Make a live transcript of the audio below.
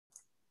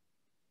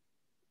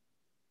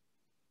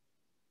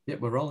Yep,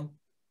 we're rolling.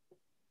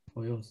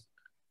 All yours.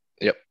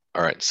 Yep.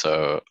 All right.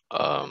 So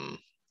I'm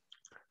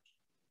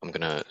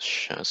gonna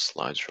share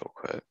slides real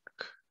quick.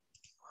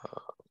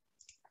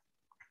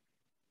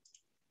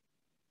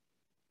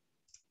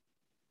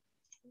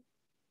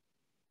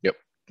 Yep.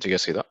 Do you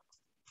guys see that?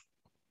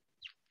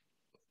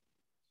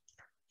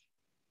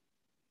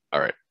 All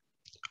right.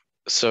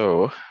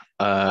 So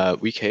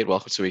week 8.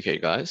 Welcome to week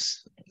 8,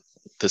 guys.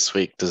 This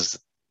week does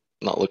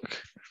not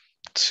look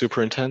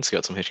super intense.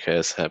 Got some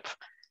HKS, HEP,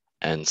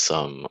 and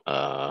some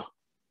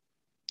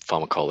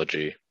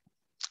pharmacology,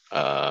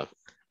 and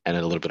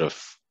a little bit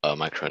of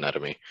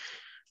microanatomy.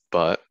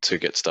 But to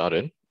get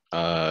started,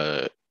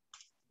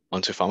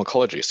 onto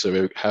pharmacology. So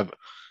we have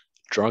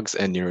drugs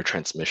and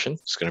neurotransmission.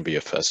 It's going to be your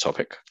first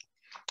topic.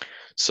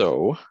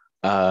 So,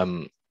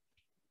 getting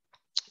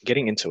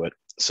into it.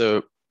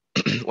 So,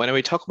 when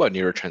we talk about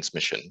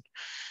neurotransmission,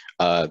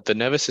 the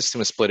nervous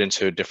system is split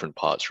into different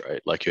parts,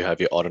 right? Like you have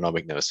your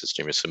autonomic nervous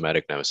system, your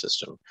somatic nervous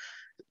system,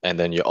 and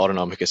then your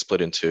autonomic is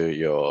split into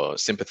your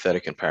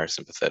sympathetic and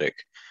parasympathetic.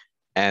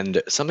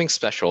 And something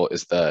special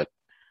is that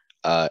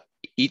uh,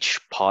 each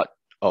part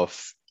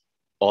of,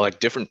 or like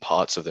different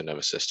parts of the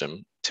nervous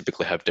system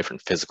typically have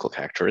different physical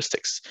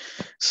characteristics.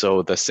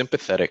 So the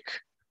sympathetic,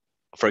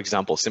 for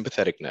example,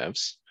 sympathetic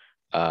nerves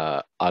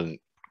are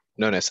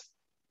known as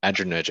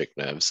adrenergic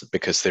nerves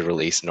because they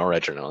release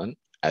noradrenaline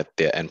at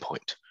their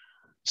endpoint.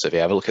 So if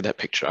you have a look at that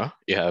picture,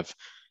 you have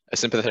a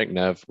sympathetic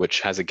nerve which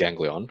has a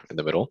ganglion in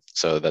the middle.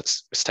 So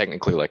it's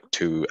technically like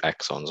two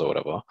axons or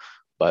whatever.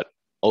 But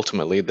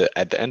ultimately,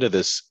 at the end of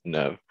this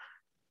nerve,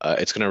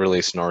 it's going to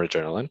release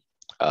noradrenaline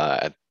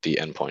at the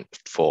endpoint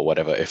for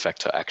whatever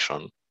effector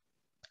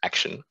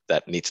action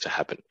that needs to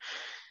happen.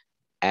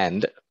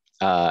 And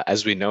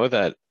as we know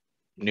that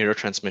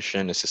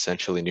neurotransmission is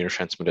essentially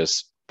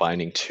neurotransmitters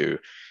binding to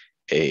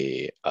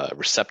a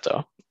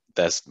receptor,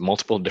 there's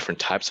multiple different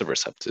types of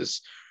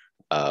receptors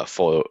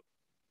for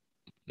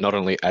not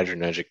only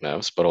adrenergic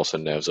nerves, but also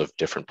nerves of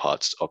different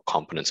parts or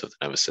components of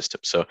the nervous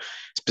system. So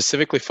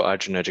specifically for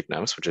adrenergic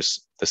nerves, which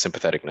is the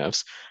sympathetic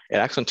nerves, it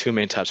acts on two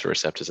main types of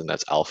receptors, and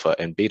that's alpha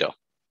and beta,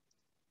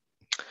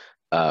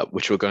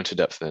 which we'll go into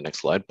depth in the next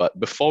slide. But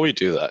before we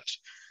do that,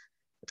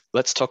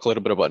 let's talk a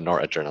little bit about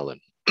noradrenaline.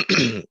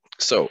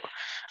 So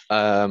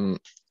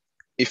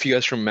if you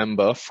guys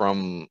remember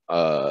from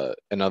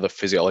another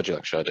physiology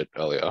lecture I did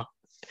earlier,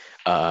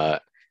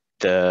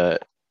 the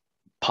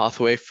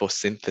pathway for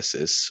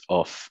synthesis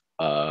of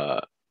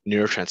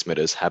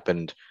neurotransmitters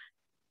happened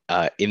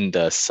in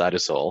the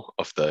cytosol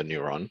of the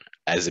neuron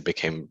as it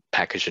became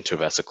packaged into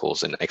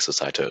vesicles and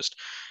exocytosed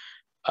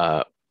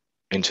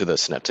into the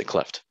synaptic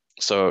cleft.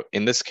 So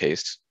in this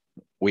case,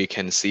 we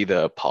can see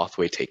the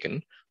pathway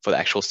taken for the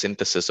actual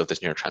synthesis of this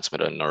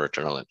neurotransmitter,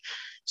 noradrenaline.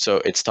 So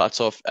it starts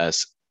off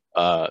as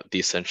the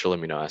essential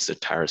amino acid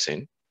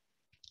tyrosine,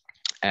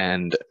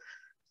 and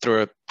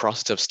through a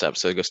process of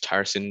steps, so it goes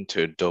tyrosine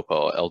to dopa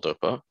or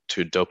L-dopa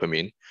to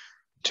dopamine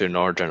to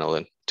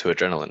noradrenaline to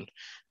adrenaline.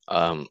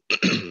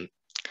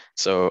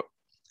 So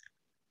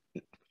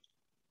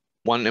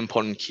one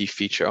important key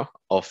feature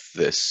of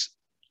this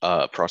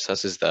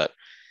process is that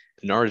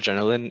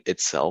noradrenaline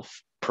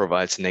itself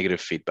provides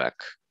negative feedback.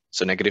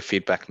 So negative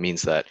feedback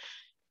means that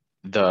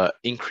the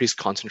increased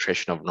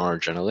concentration of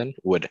noradrenaline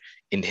would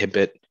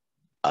inhibit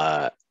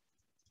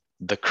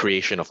the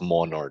creation of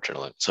more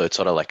noradrenaline. So it's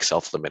sort of like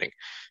self-limiting.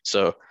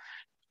 So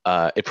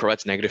it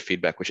provides negative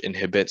feedback, which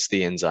inhibits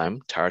the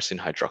enzyme tyrosine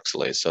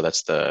hydroxylase. So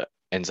that's the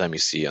enzyme you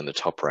see on the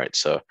top right.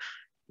 So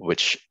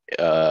which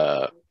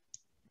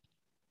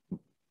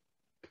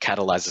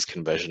catalyzes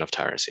conversion of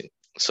tyrosine.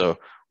 So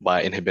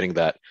by inhibiting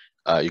that,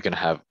 you're going to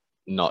have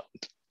not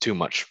too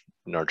much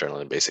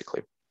noradrenaline,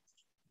 basically.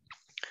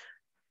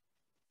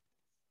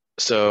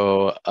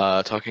 So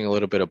talking a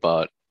little bit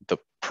about the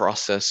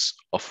process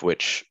of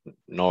which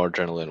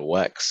noradrenaline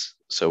works.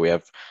 So we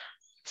have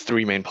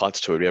three main parts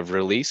to it. We have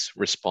release,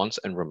 response,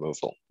 and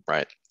removal,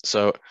 right?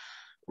 So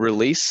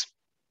release,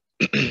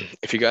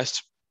 if you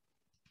guys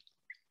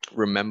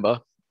remember,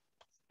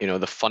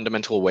 the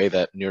fundamental way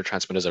that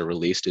neurotransmitters are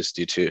released is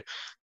due to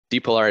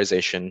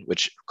depolarization,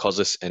 which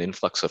causes an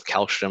influx of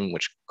calcium,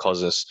 which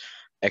causes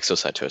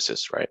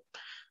exocytosis, right?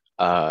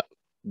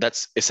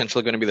 That's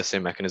essentially going to be the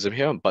same mechanism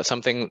here, but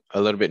something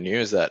a little bit new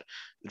is that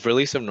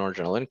release of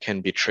noradrenaline can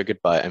be triggered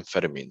by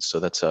amphetamines. So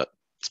that's a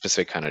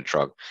specific kind of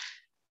drug,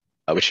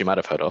 which you might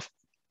have heard of.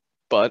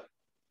 But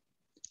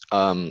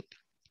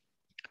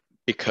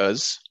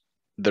because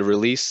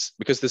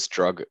this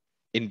drug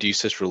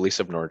induces release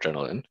of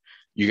noradrenaline,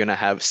 you're going to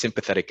have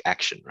sympathetic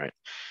action, right?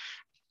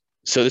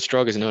 So this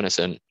drug is known as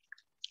an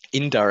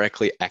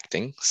indirectly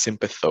acting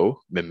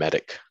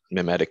sympathomimetic.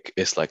 Mimetic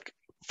is like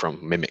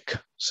from mimic.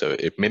 So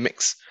it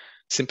mimics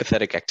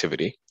sympathetic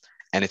activity,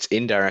 and it's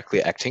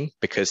indirectly acting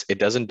because it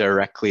doesn't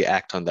directly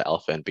act on the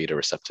alpha and beta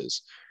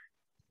receptors.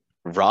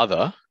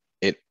 Rather,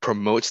 it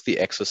promotes the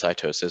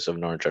exocytosis of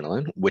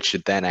noradrenaline, which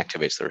then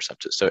activates the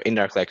receptors. So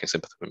indirectly acting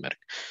sympathomimetic.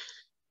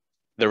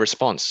 The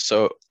response.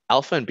 So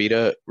alpha and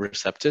beta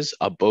receptors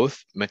are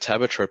both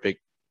metabotropic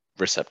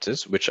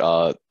receptors, which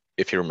are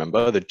if you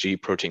remember, the G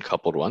protein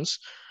coupled ones.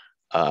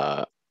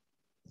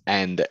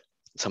 And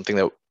something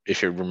that,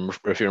 if you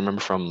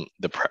remember from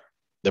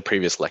the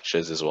previous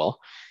lectures as well,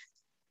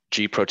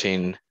 G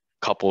protein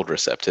coupled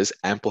receptors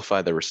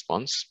amplify the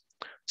response.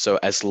 So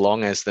as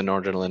long as the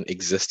noradrenaline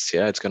exists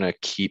here, it's going to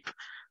keep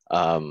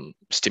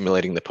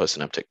stimulating the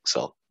postsynaptic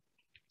cell.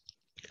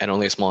 And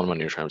only a small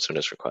amount of neurotransmitter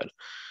is required.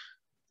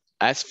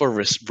 As for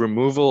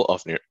removal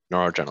of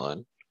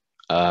noradrenaline,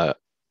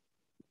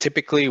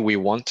 typically we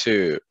want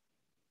to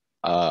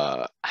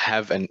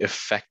have an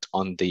effect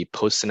on the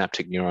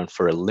postsynaptic neuron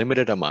for a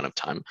limited amount of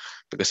time,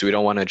 because we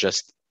don't want to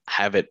just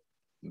have it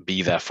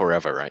be there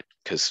forever, right?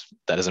 Because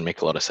that doesn't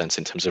make a lot of sense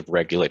in terms of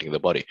regulating the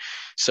body.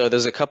 So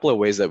there's a couple of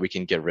ways that we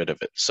can get rid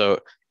of it. So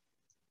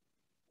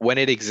when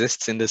it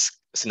exists in this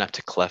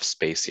synaptic cleft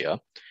space here,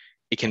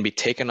 it can be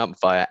taken up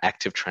via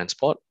active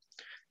transport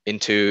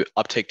into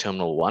uptake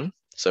terminal 1.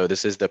 So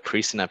this is the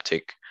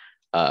presynaptic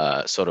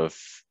sort of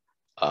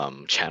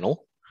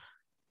channel.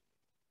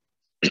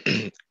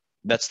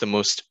 That's the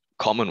most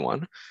common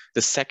one.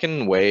 The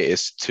second way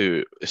is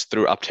through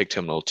uptake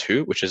terminal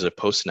 2, which is a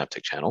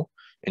postsynaptic channel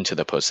into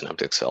the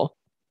postsynaptic cell.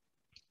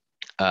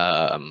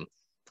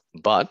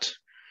 But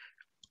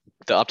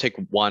the uptake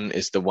 1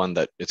 is the one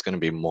that is going to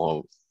be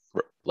more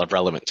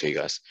relevant to you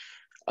guys.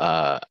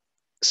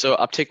 So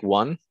uptake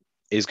 1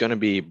 is going to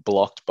be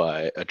blocked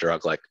by a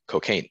drug like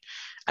cocaine.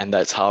 And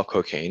that's how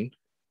cocaine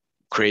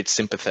creates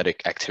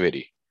sympathetic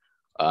activity.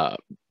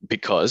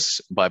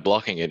 Because by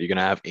blocking it, you're going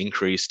to have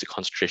increased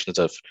concentrations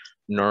of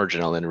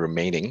noradrenaline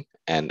remaining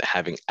and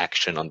having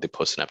action on the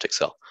postsynaptic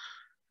cell.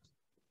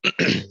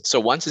 So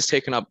once it's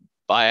taken up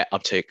by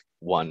uptake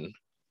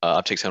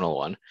terminal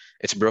 1,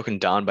 it's broken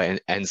down by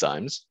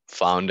enzymes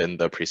found in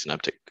the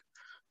presynaptic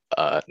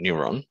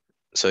neuron.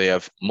 So you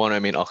have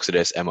monoamine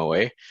oxidase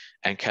MOA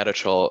and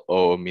catechol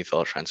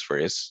O-methyl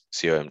transferase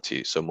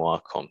COMT, so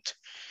MOA-COMT,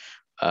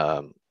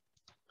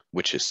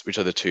 which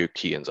are the two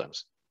key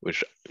enzymes,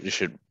 which you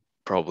should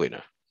probably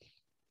know.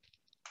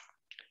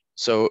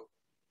 So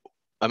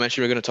I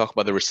mentioned we're going to talk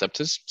about the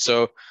receptors.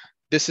 So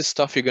this is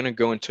stuff you're going to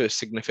go into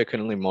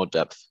significantly more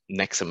depth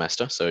next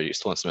semester. So you're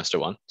still in semester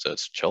 1, so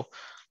it's chill.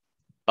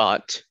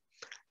 But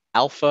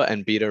alpha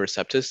and beta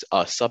receptors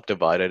are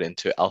subdivided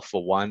into alpha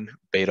 1,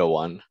 beta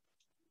 1,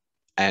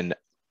 and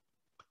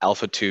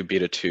alpha 2,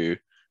 beta 2,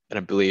 and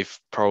I believe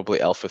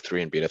probably alpha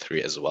 3 and beta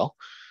 3 as well.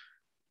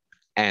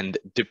 And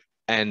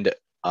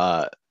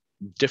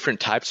different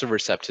types of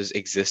receptors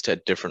exist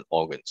at different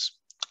organs,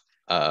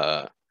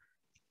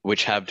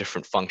 which have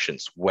different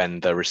functions when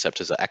the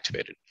receptors are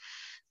activated.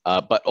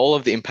 But all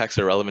of the impacts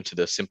are relevant to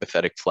the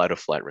sympathetic flight or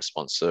flight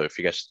response. So if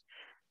you guys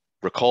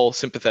recall,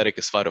 sympathetic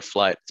is fight or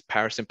flight,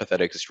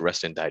 parasympathetic is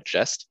rest and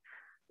digest.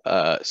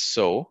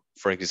 So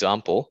for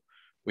example,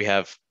 we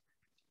have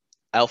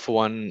alpha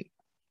 1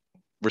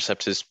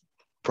 receptors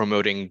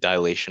promoting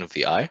dilation of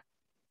the eye,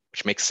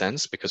 which makes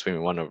sense because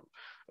when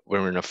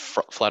we're in a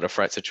flight or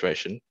fight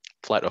situation,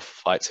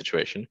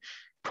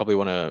 probably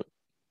want to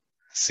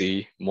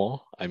see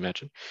more, I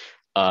imagine.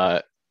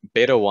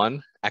 Beta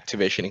 1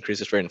 activation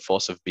increases rate and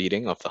force of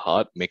beating of the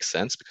heart, makes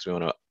sense because we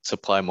want to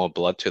supply more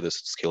blood to the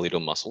skeletal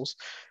muscles.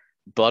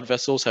 Blood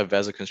vessels have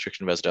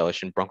vasoconstriction,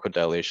 vasodilation,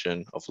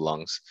 bronchodilation of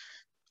lungs.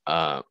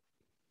 So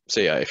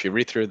yeah, if you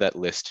read through that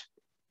list,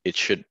 it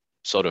should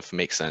sort of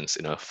make sense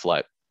in a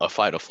fight or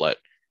flight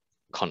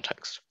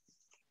context.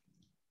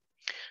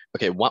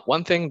 Okay,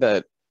 one thing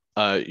that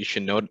you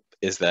should note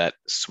is that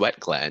sweat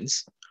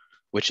glands,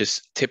 which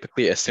is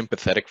typically a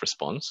sympathetic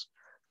response,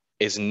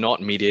 is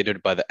not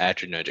mediated by the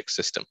adrenergic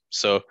system.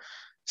 So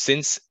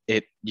since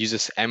it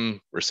uses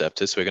M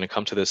receptors, so we're going to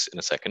come to this in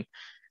a second,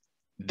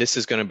 this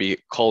is going to be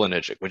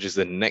cholinergic, which is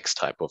the next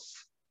type of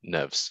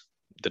nerves,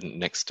 the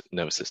next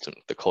nervous system,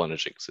 the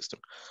cholinergic system.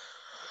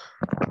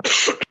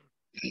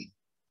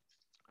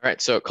 All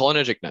right, so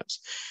cholinergic nerves.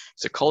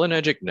 So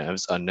cholinergic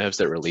nerves are nerves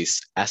that release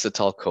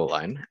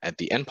acetylcholine at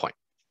the endpoint.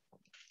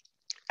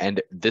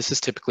 And this is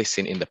typically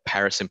seen in the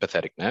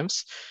parasympathetic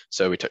nerves.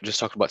 So we just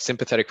talked about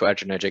sympathetic for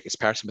adrenergic, it's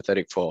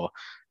parasympathetic for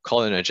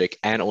cholinergic,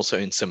 and also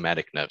in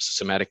somatic nerves.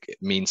 Somatic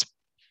means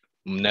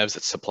nerves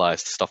that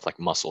supplies stuff like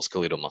muscle,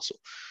 skeletal muscle.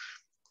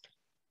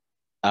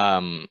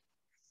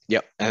 Yeah,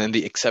 and then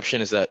the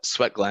exception is that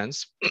sweat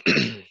glands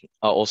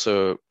are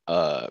also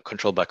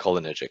controlled by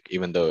cholinergic,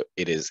 even though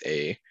it is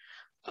a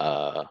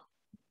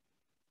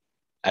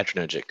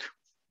adrenergic.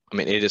 I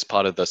mean, it is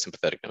part of the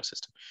sympathetic nervous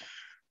system.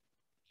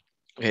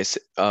 Okay,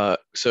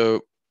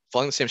 so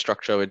following the same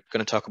structure, we're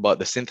going to talk about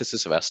the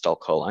synthesis of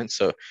acetylcholine.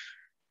 So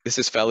this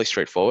is fairly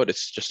straightforward.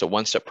 It's just a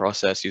one-step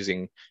process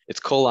using its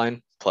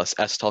choline plus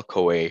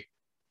acetyl-CoA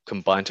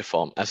combined to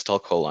form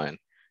acetylcholine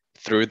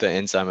through the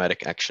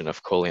enzymatic action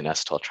of choline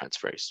acetyl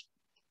transferase.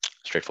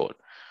 Straightforward.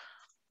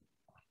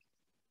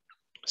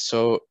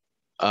 So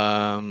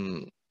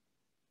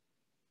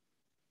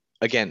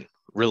again,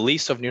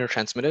 release of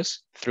neurotransmitters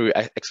through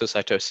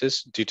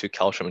exocytosis due to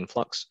calcium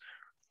influx,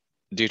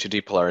 due to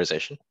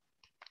depolarization.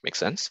 Makes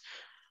sense.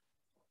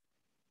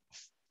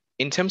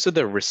 In terms of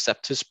the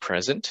receptors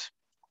present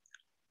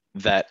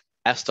that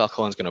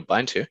acetylcholine is going to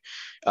bind to,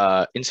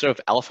 instead of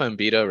alpha and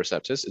beta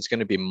receptors, it's going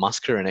to be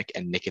muscarinic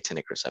and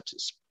nicotinic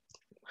receptors.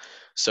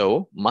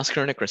 So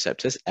muscarinic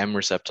receptors, M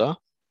receptor,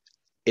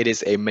 it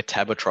is a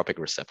metabotropic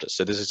receptor.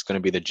 So this is going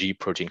to be the G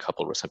protein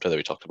coupled receptor that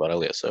we talked about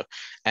earlier. So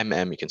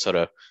MM, you can sort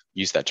of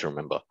use that to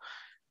remember.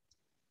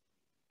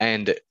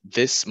 And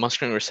this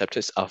muscarinic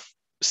receptors are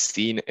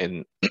seen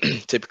in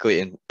typically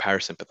in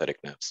parasympathetic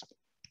nerves.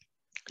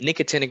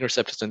 Nicotinic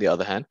receptors, on the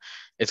other hand,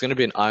 it's going to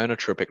be an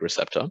ionotropic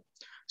receptor.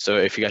 So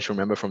if you guys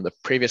remember from the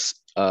previous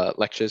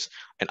lectures,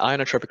 an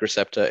ionotropic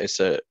receptor is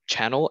a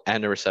channel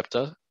and a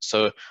receptor.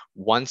 So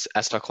once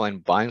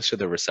acetylcholine binds to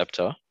the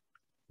receptor,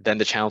 then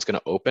the channel is going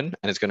to open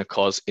and it's going to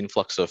cause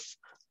influx of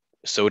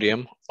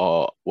sodium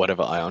or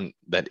whatever ion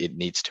that it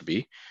needs to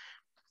be.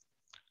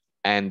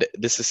 And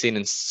this is seen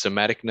in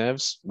somatic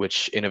nerves,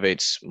 which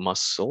innervates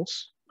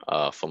muscles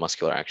for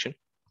muscular action.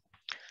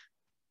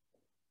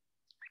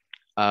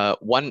 A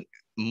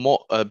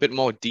bit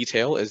more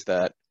detail is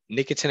that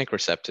nicotinic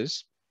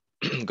receptors,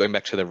 going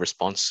back to the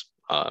response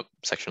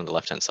section on the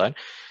left-hand side,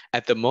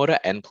 at the motor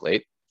end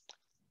plate,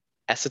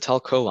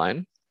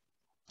 acetylcholine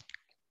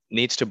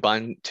needs to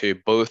bind to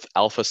both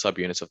alpha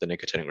subunits of the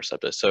nicotinic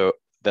receptor. So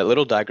that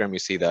little diagram you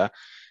see there,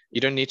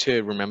 you don't need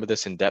to remember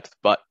this in depth,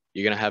 but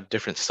you're going to have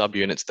different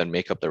subunits that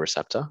make up the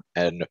receptor.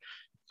 And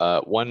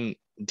one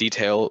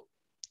detail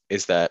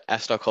is that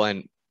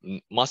acetylcholine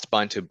must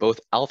bind to both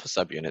alpha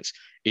subunits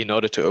in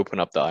order to open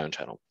up the ion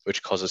channel,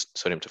 which causes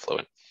sodium to flow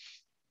in.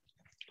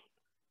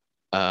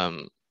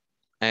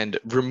 And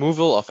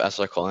removal of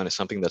acetylcholine is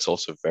something that's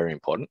also very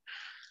important.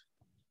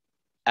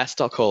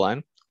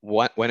 Acetylcholine,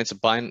 when it's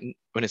bound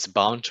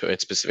to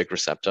its specific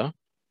receptor,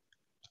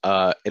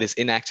 it is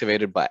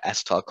inactivated by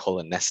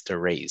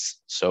acetylcholinesterase.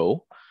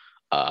 So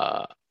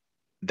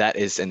that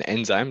is an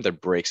enzyme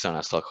that breaks down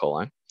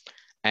acetylcholine.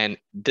 And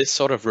this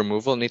sort of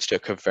removal needs to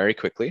occur very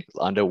quickly,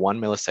 under 1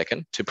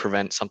 millisecond, to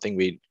prevent something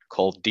we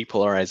call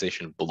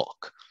depolarization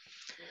block.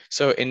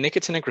 So in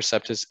nicotinic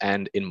receptors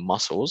and in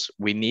muscles,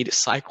 we need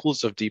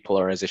cycles of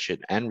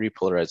depolarization and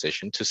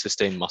repolarization to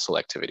sustain muscle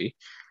activity.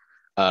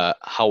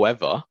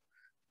 However,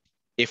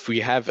 if we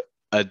have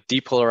a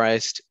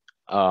depolarized,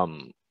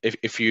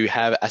 if you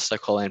have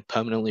acetylcholine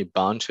permanently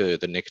bound to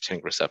the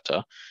nicotinic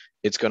receptor,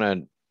 it's going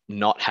to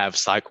not have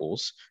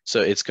cycles. So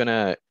it's going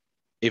to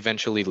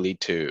eventually lead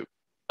to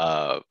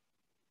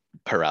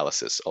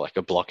paralysis or like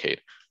a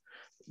blockade,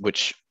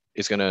 which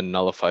is going to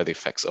nullify the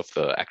effects of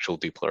the actual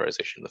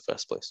depolarization in the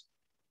first place.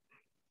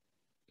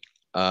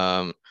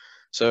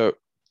 So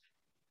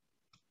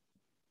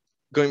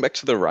going back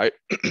to the right,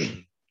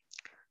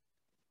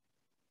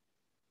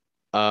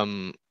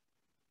 muscarinic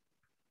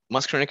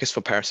is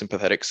for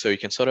parasympathetic, so you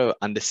can sort of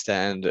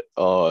understand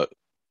or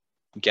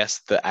guess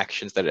the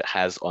actions that it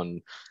has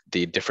on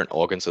the different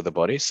organs of the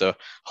body. So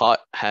heart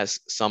has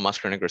some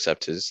muscarinic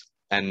receptors,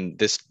 and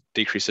this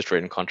decreases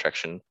rate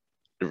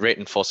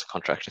and force of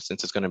contraction,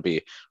 since it's going to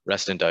be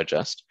rest and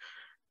digest.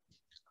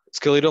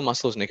 Skeletal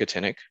muscle is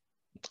nicotinic,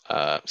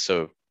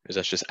 so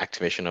that's just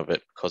activation of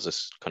it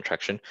causes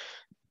contraction.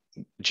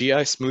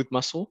 GI smooth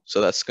muscle,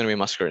 so that's going to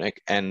be muscarinic,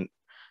 and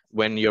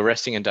when you're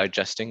resting and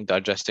digesting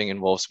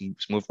involves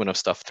movement of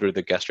stuff through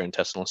the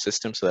gastrointestinal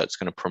system, so that's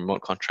going to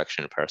promote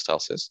contraction and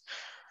peristalsis.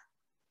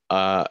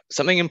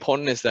 Something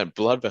important is that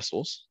blood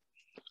vessels,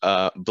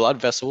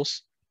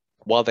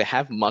 while they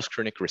have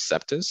muscarinic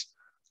receptors,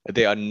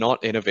 they are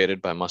not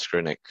innervated by or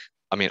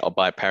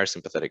by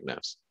parasympathetic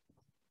nerves.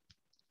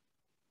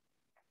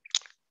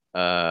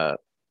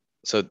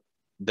 So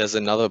there's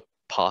another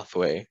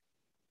pathway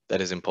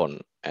that is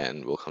important,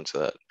 and we'll come to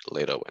that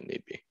later when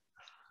need be,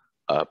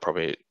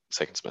 probably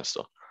second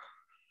semester.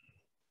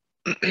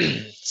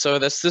 So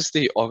that's just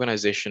the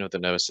organization of the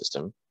nervous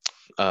system.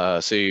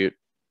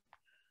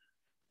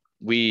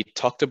 We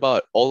talked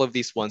about all of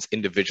these ones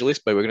individually,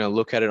 but we're going to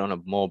look at it on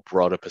a more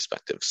broader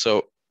perspective.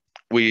 So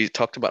we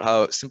talked about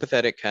how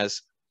sympathetic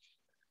has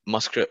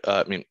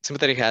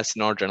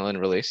noradrenaline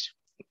released.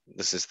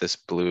 This is this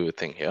blue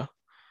thing here.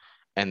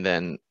 And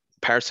then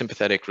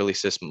parasympathetic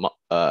releases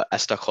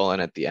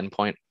acetylcholine at the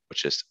endpoint,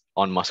 which is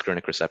on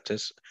muscarinic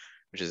receptors,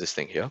 which is this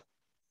thing here.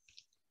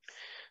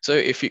 So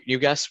if you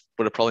guys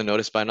would have probably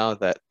noticed by now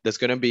that there's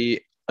going to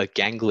be a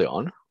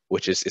ganglion,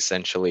 which is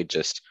essentially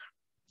just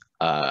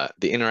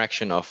the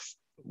interaction of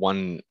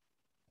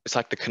it's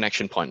like the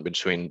connection point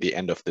between the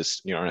end of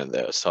this neuron and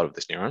the start of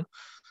this neuron.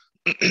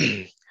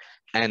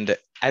 And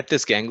at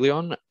this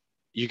ganglion,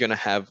 you're going to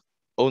have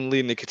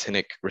only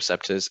nicotinic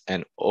receptors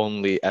and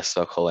only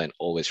acetylcholine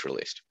always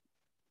released.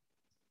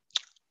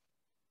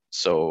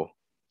 So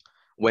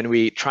when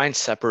we try and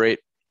separate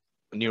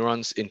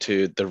neurons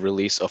into the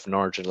release of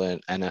noradrenaline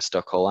and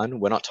acetylcholine,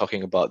 we're not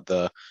talking about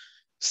the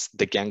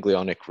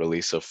ganglionic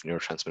release of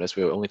neurotransmitters.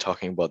 We're only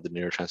talking about the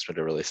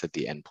neurotransmitter release at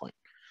the endpoint.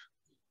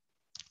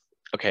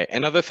 Okay,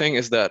 another thing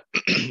is that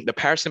the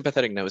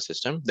parasympathetic nervous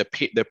system, the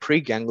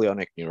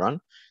preganglionic neuron,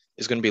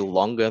 is going to be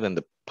longer than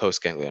the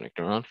postganglionic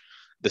neuron.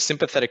 The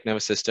sympathetic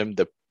nervous system,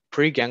 the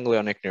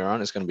preganglionic neuron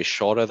is going to be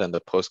shorter than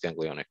the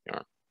postganglionic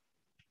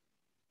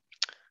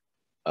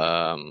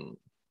neuron.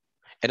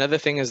 Another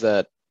thing is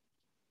that,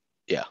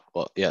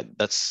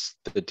 that's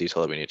the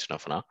detail that we need to know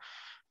for now.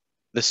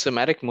 The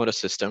somatic motor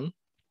system,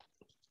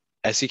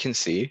 as you can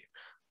see,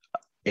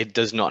 it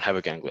does not have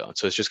a ganglion.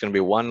 So it's just going to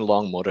be one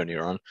long motor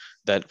neuron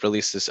that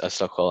releases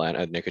acetylcholine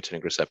and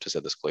nicotinic receptors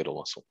at the skeletal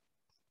muscle.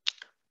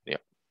 Yeah,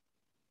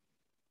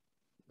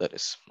 that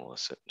is more or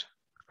less it.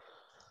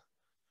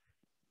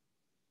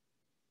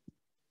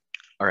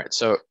 All right,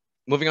 so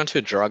moving on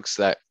to drugs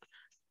that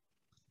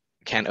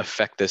can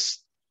affect this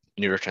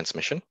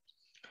neurotransmission.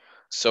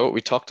 So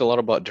we talked a lot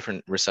about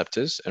different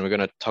receptors, and we're going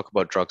to talk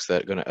about drugs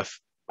that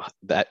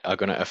are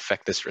going to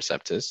affect these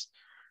receptors.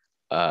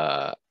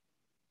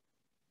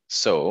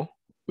 So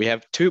we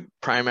have two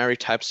primary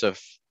types of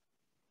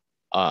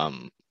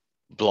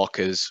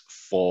blockers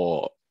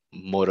for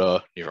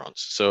motor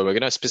neurons. So we're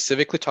going to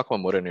specifically talk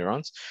about motor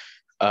neurons,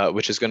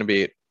 which is going to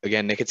be,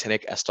 again,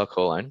 nicotinic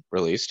acetylcholine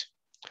released.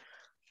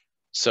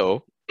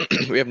 So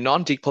we have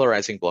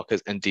non-depolarizing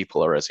blockers and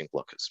depolarizing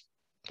blockers.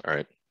 All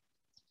right.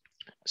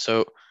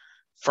 So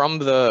from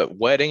the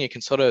wording, you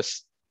can sort of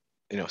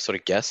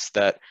guess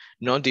that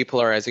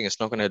non-depolarizing is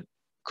not going to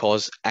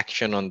cause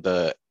action on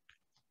the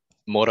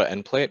motor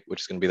end plate,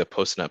 which is going to be the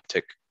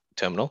postsynaptic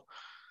terminal.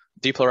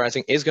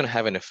 Depolarizing is going to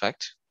have an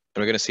effect,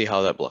 and we're going to see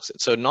how that blocks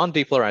it. So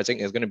non-depolarizing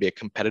is going to be a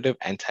competitive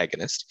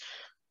antagonist.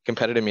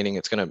 Competitive meaning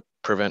it's going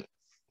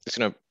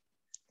to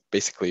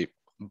basically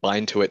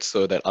bind to it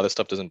so that other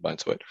stuff doesn't bind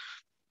to it.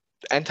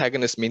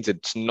 Antagonist means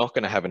it's not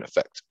going to have an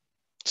effect.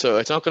 So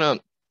it's not going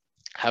to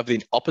have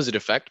the opposite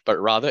effect, but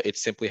rather it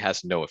simply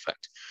has no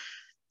effect.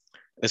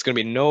 There's going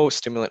to be no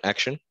stimulant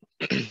action,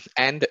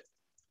 and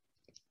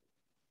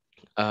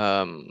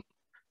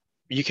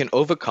you can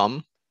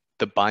overcome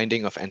the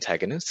binding of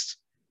antagonists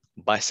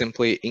by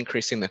simply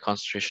increasing the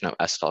concentration of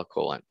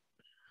acetylcholine.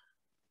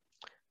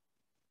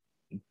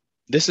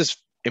 This is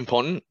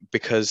important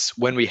because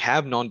when we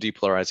have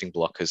non-depolarizing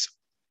blockers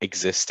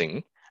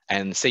existing,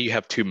 and say you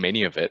have too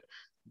many of it,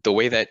 the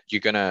way that you're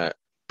going to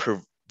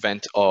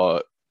prevent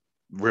or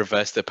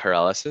reverse the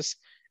paralysis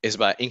is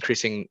by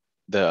increasing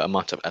the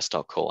amount of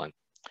acetylcholine.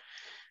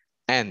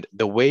 And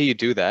the way you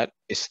do that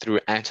is through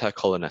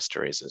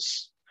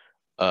anticholinesterases.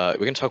 We're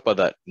going to talk about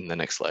that in the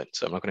next slide,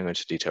 so I'm not going to go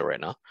into detail right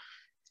now.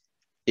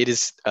 It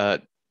is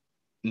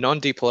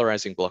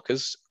non-depolarizing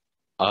blockers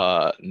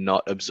are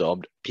not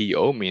absorbed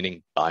PO,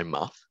 meaning by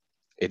mouth.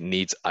 It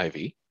needs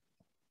IV.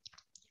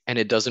 And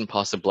it doesn't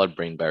pass the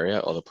blood-brain barrier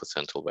or the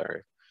placental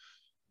barrier.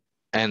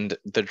 And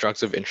the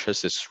drugs of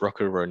interest is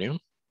rocuronium.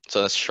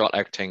 So that's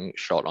short-acting,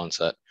 short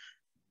onset.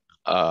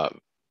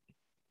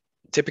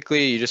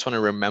 Typically, you just want to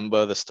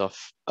remember the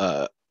stuff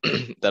that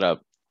are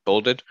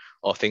bolded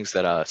or things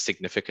that are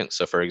significant.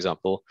 So for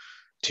example,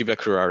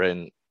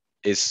 tuberculorin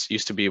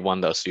used to be one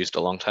that was used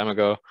a long time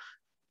ago.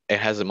 It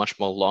has a much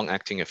more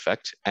long-acting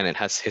effect, and it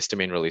has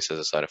histamine release as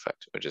a side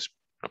effect, which is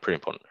pretty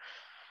important.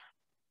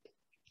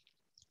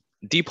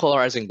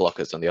 Depolarizing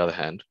blockers, on the other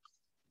hand,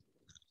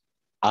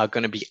 are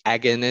going to be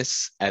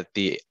agonists at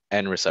the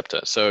N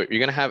receptor. So you're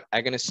going to have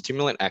agonist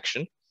stimulant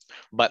action,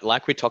 but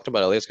like we talked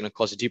about earlier, it's going to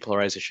cause a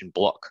depolarization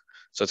block.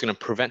 So it's going to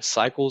prevent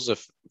cycles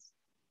of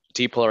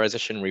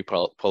depolarization,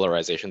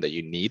 repolarization that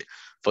you need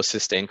for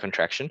sustained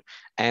contraction,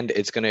 and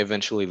it's going to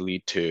eventually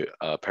lead to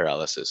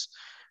paralysis.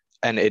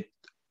 And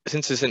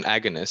since it's an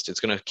agonist,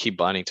 it's going to keep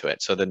binding to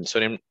it. So the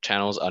sodium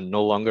channels are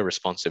no longer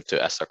responsive to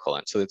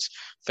acetylcholine. So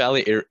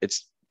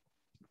it's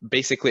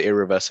basically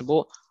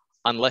irreversible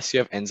unless you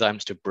have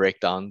enzymes to break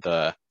down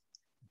the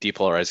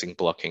depolarizing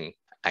blocking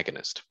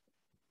agonist.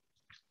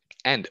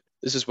 And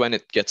this is when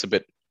it gets a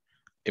bit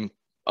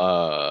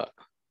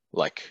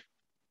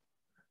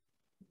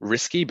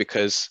risky,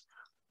 because,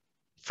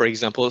 for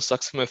example,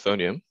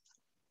 succinylcholine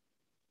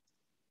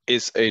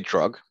is a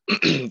drug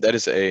that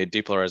is a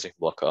depolarizing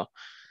blocker.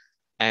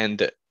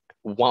 And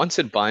once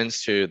it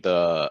binds to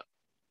the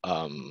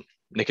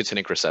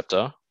nicotinic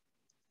receptor,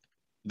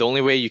 the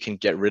only way you can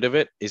get rid of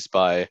it is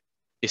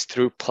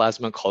through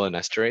plasma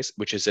cholinesterase,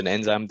 which is an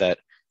enzyme that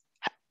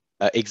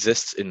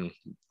exists in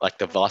like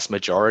the vast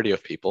majority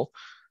of people.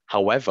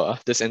 However,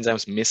 this enzyme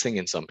is missing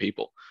in some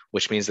people,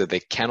 which means that they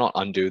cannot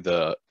undo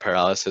the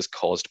paralysis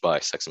caused by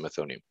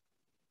dexamethasone.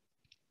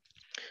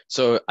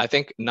 So I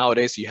think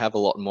nowadays you have a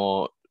lot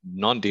more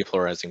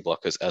non-depolarizing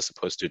blockers as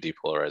opposed to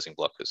depolarizing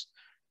blockers.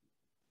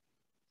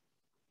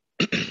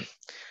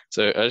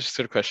 So I just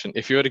got a question.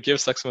 If you were to give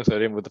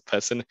dexamethasone, would the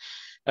person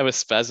have a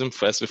spasm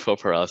first before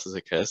paralysis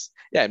occurs?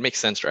 Yeah, it makes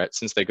sense, right?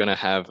 Since they're going to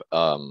have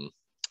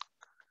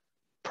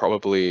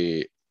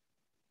probably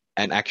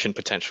an action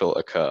potential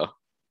occur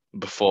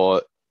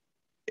before,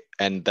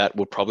 and that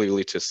will probably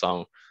lead to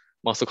some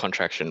muscle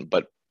contraction,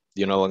 but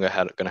you're no longer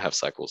going to have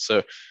cycles.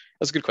 So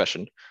that's a good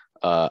question.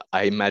 I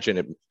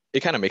imagine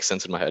it kind of makes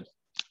sense in my head,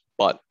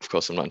 but of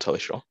course I'm not entirely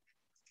sure.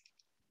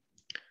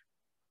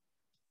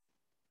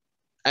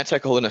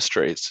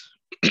 Anticholinesterase.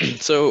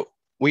 So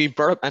we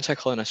brought up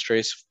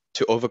anticholinesterase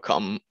to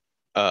overcome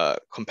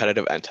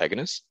competitive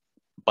antagonists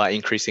by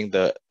increasing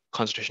the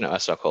concentration of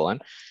acetylcholine.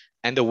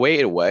 And the way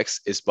it works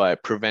is by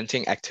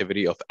preventing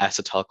activity of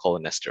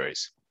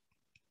acetylcholinesterase.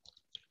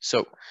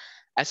 So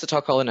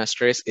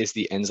acetylcholinesterase is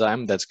the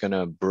enzyme that's going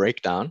to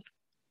break down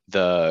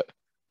the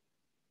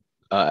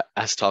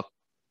acetyl,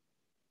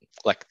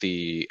 like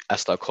the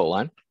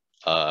acetylcholine,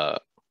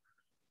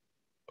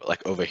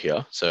 like over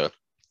here. So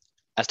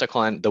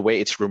acetylcholine, the way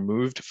it's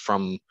removed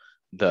from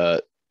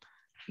the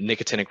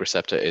nicotinic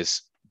receptor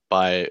is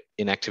by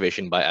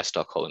inactivation by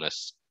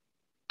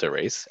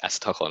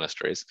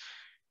acetylcholinesterase.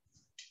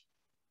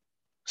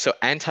 So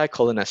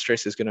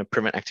anticholinesterase is going to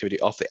prevent activity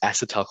of the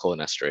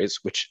acetylcholinesterase,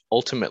 which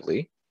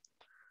ultimately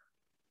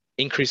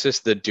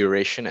increases the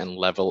duration and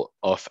level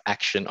of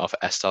action of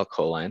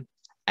acetylcholine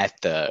at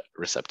the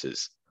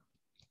receptors.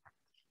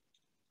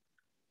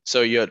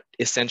 So you're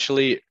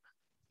essentially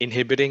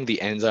inhibiting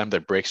the enzyme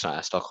that breaks down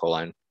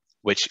acetylcholine,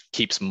 which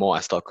keeps more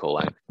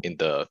acetylcholine in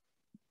the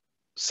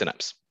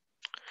synapse.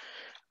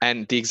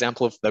 And the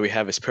example that we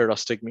have is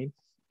pyridostigmine,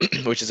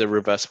 which is a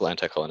reversible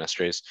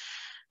anticholinesterase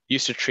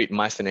used to treat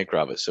myasthenia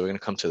gravis. So we're going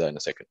to come to that in a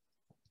second.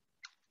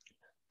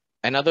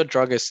 Another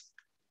drug is,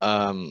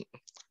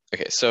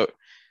 okay, so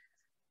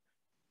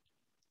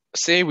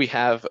say we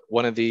have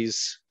one of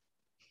these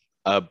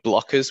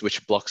blockers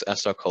which blocks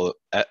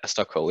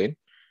acetylcholine,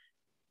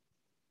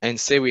 and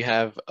say we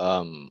have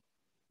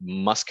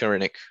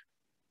muscarinic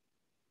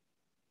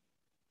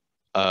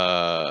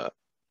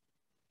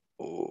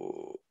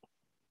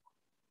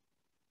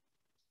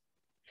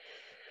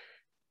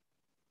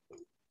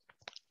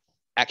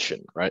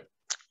action, right?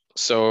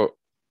 So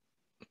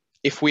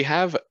if we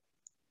have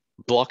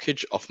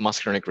blockage of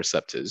muscarinic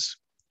receptors,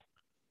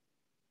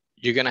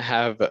 you're going to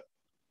have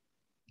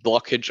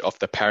blockage of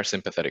the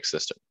parasympathetic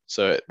system.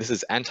 So this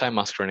is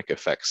anti-muscarinic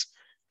effects.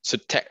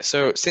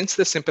 So since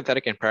the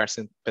sympathetic and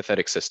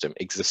parasympathetic system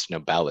exist in a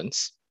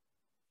balance,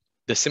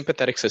 the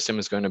sympathetic system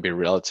is going to be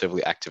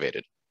relatively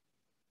activated.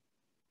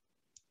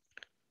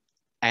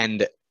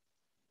 And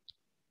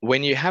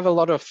when you have a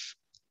lot of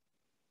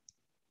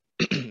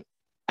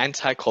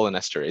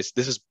anticholinesterase,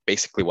 this is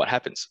basically what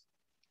happens.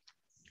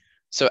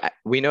 So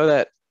we know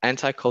that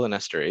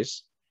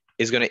anticholinesterase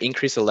is going to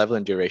increase the level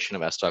and duration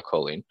of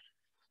acetylcholine.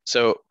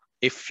 So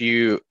if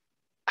you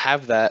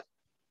have that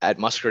at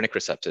muscarinic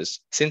receptors,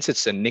 since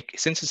it's a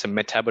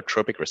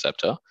metabotropic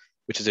receptor,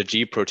 which is a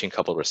G protein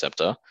coupled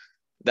receptor,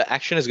 the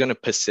action is going to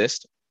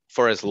persist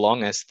for as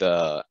long as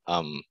the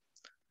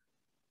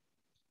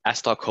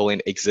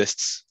acetylcholine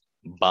exists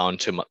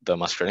bound to the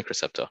muscarinic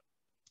receptor,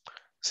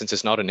 since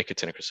it's not a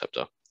nicotinic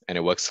receptor and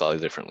it works slightly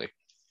differently.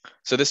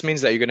 So this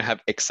means that you're going to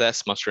have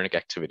excess muscarinic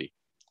activity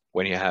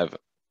when you have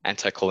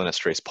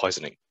anticholinesterase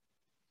poisoning.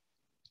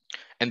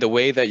 And the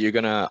way that you're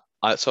going to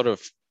sort of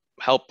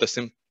help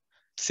the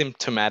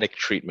symptomatic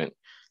treatment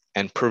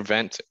and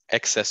prevent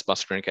excess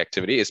muscarinic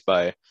activity is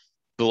by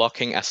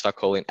blocking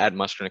acetylcholine at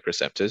muscarinic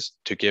receptors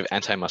to give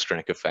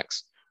anti-muscarinic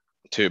effects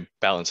to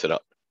balance it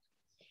up.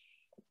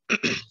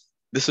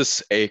 This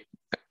is a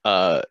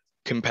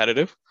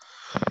competitive,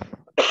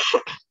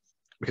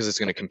 because it's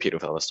going to compete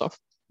with other stuff,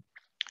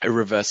 a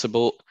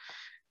reversible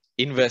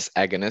inverse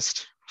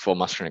agonist for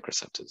muscarinic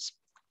receptors.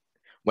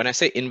 When I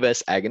say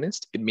inverse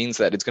agonist, it means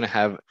that it's going to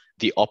have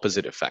the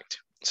opposite effect.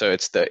 So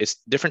it's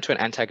different to an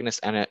antagonist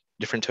and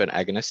different to an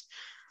agonist.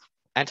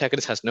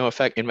 Antagonist has no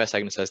effect, inverse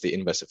agonist has the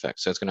inverse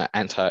effect. So it's going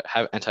to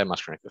have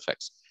anti-muscarinic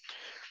effects.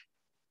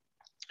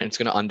 And it's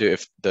going to undo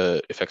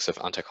the effects of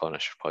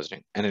anticholinesterase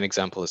poisoning. And an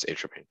example is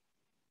atropine.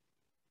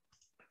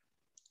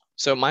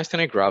 So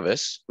myasthenia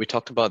gravis, we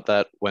talked about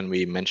that when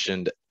we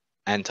mentioned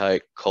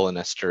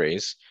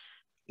anticholinesterase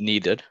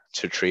needed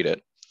to treat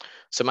it.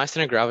 So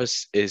myasthenia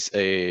gravis is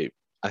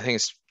I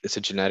think it's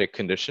a genetic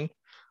condition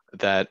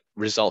that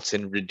results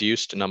in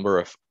reduced number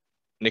of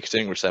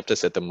nicotinic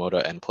receptors at the motor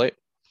end plate.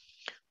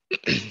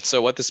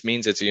 So what this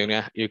means is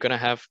you're gonna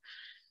have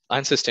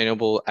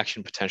unsustainable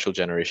action potential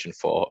generation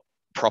for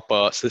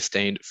proper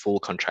sustained full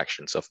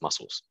contractions of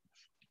muscles.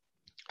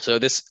 So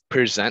this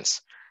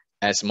presents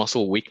as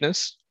muscle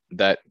weakness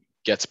that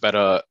gets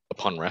better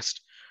upon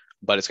rest,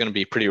 but it's going to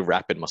be pretty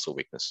rapid muscle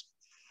weakness.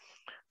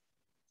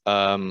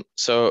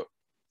 So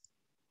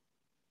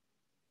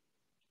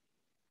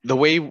the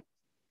way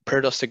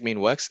pyridostigmine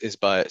works is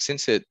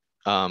since it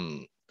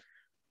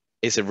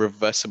is a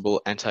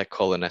reversible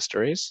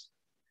anticholinesterase,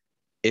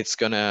 it's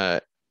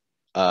gonna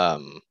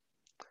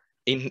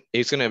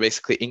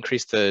basically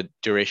increase the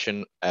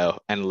duration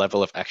and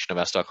level of action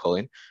of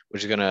acetylcholine,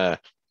 which is gonna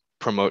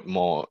promote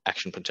more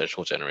action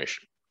potential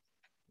generation.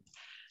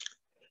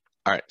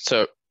 All right,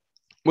 so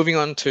moving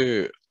on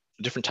to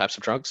different types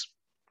of drugs.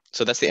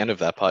 So that's the end of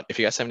that part. If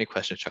you guys have any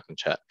questions, check in the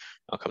chat.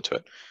 I'll come to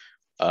it.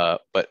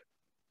 But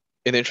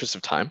in the interest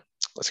of time,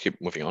 let's keep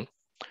moving on.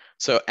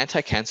 So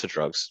anti-cancer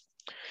drugs.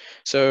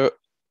 So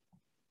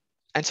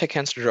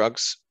anti-cancer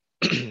drugs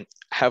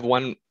have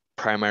one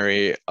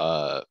primary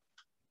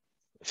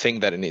thing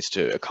that it needs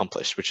to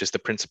accomplish, which is the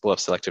principle of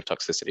selective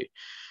toxicity.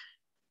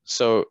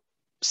 So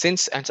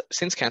since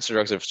cancer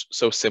drugs are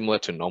so similar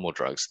to normal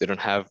drugs, they're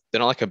not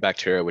like a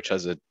bacteria which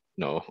has a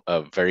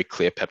very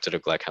clear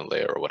peptidoglycan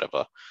layer or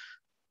whatever.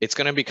 It's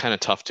going to be kind of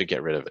tough to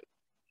get rid of it.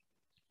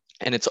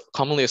 and it's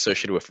commonly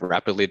associated with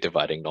rapidly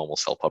dividing normal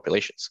cell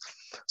populations.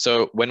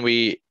 So when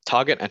we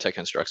target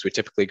anti-cancer drugs, we're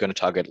typically going to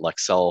target like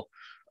cell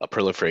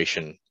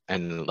proliferation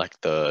and like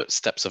the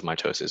steps of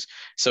mitosis.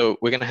 So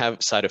we're going to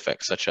have side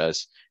effects such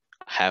as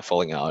hair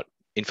falling out,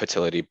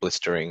 infertility,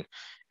 blistering,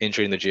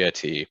 injury in the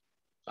GIT,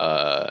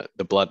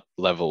 the blood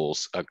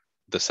levels,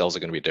 the cells are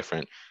going to be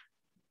different,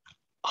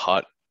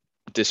 heart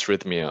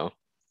dysrhythmia,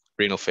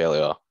 renal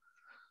failure,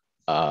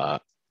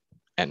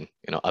 and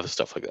other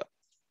stuff like that.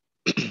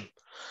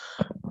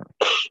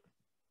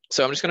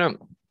 So I'm just going to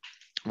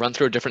run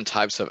through different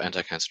types of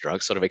anti-cancer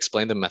drugs, sort of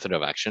explain the method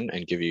of action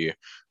and give you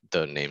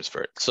the names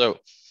for it. So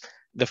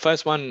the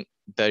first one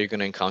that you're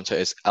going to encounter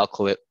is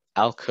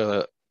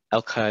alkylating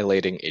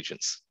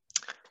agents.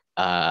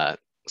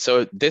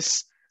 So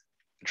this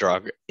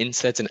drug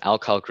inserts an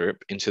alkyl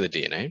group into the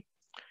DNA,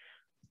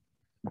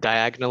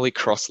 diagonally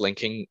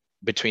cross-linking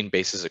between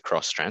bases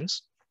across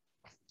strands.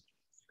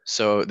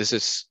 So this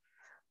is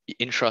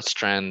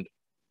intra-strand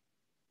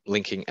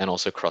linking and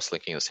also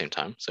cross-linking at the same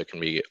time. So it can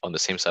be on the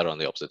same side or on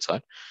the opposite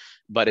side.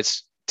 But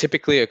it's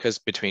typically occurs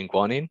between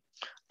guanine,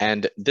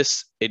 and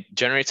it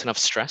generates enough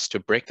stress to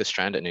break the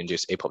strand and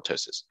induce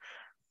apoptosis.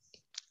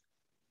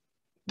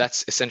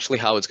 That's essentially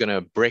how it's going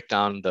to break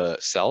down the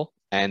cell.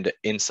 And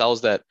in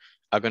cells that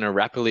are going to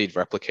rapidly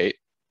replicate,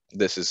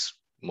 this is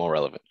more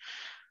relevant.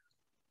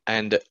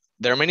 And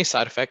there are many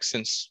side effects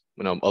since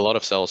a lot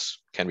of cells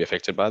can be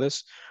affected by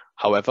this.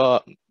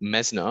 However,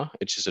 Mesner,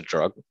 which is a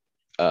drug,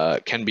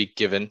 can be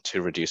given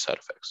to reduce side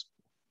effects.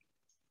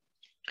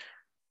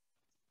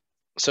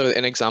 So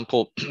an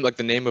example, like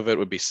the name of it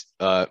would be,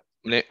 an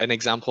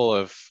example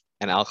of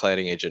an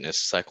alkylating agent is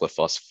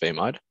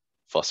cyclophosphamide.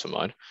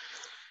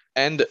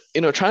 And,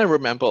 trying to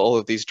remember all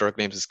of these drug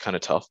names is kind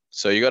of tough.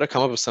 So you got to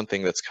come up with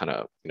something that's kind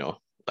of,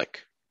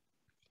 like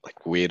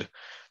weird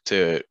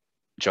to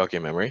jog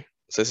your memory.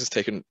 So this is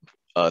taken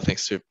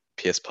thanks to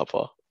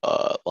PSPlatypus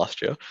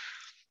last year.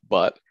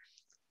 But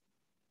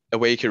a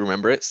way you can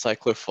remember it,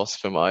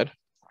 cyclophosphamide,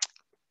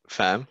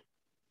 fam,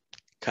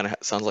 kind of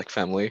sounds like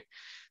family.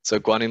 So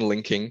guanine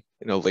linking,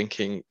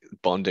 linking,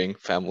 bonding,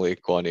 family,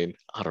 guanine,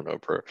 I don't know,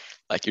 bro.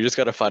 Like you just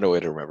got to find a way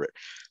to remember it.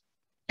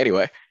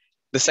 Anyway,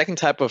 the second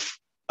type of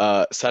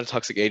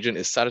cytotoxic agent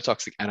is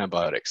cytotoxic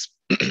antibiotics.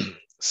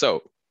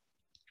 So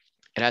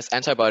it has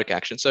antibiotic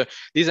action. So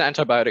these are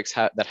antibiotics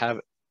that have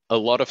a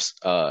lot of,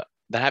 that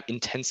have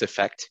intense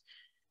effect,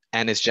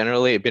 and is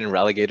generally been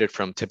relegated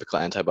from typical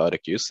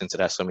antibiotic use since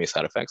it has so many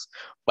side effects,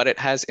 but it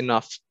has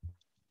enough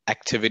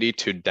activity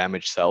to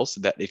damage cells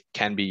that it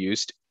can be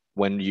used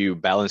when you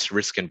balance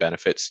risk and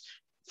benefits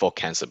for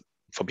cancer,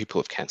 for people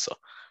with cancer.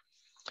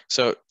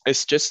 So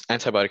it's just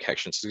antibiotic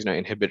action. So,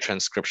 inhibit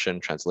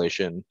transcription,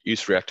 translation,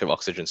 use reactive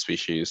oxygen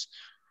species.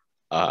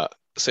 And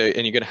you're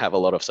going to have a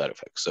lot of side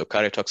effects. So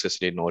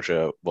cardiotoxicity,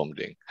 nausea,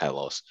 vomiting, hair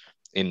loss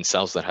in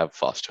cells that have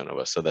fast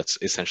turnover. So that's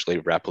essentially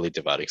rapidly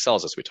dividing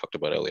cells, as we talked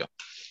about earlier.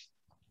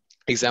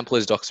 Example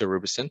is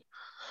doxorubicin.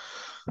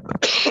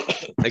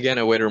 Again,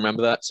 a way to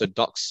remember that. So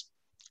doctors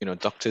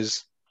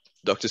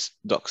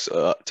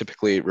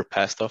typically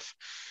repair stuff.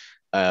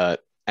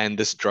 And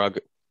this drug,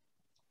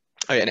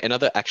 and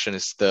another action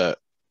is that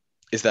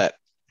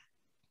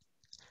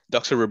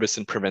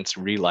doxorubicin prevents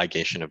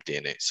religation of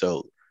DNA.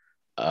 So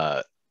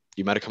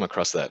you might have come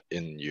across that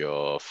in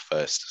your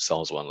first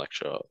Cells 1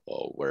 lecture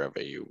or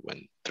wherever you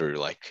went through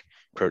like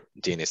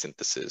DNA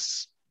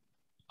synthesis.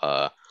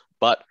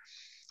 But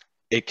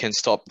it can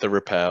stop the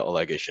repair or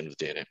ligation of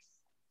DNA.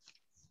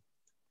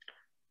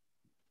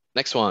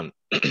 Next one.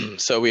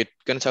 So we're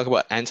going to talk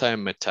about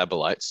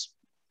antimetabolites.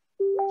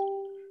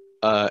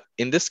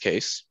 In this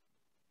case,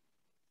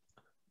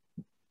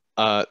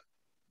 there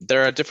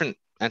are different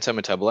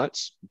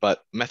antimetabolites,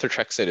 but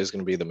methotrexate is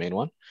going to be the main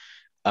one.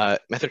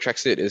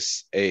 Methotrexate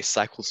is a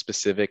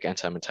cycle-specific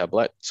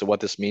antimetabolite. So what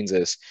this means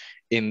is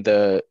in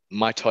the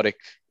mitotic,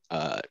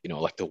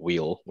 like the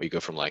wheel, we go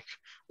from was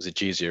it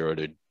G0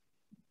 to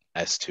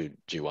S to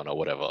G1 or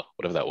whatever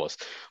that was.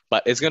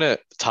 But it's going to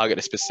target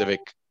a specific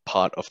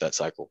part of that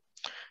cycle.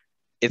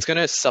 It's going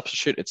to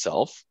substitute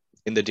itself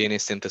in the DNA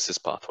synthesis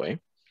pathway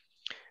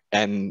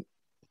and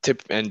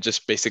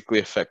just basically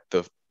affect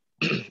the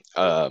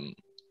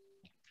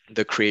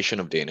the creation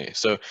of DNA.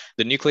 So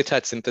the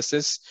nucleotide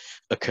synthesis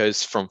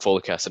occurs from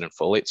folic acid and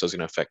folate, so it's going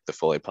to affect the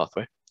folate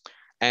pathway.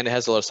 And it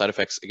has a lot of side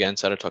effects. Again,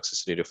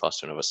 cytotoxicity to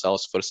fast turnover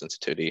cells,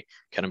 photosensitivity,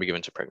 can be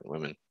given to pregnant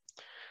women.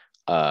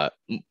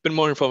 Bit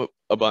more info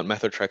about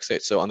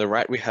methotrexate. So on the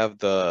right, we have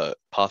the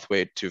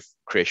pathway to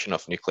creation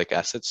of nucleic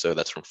acid. So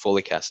that's from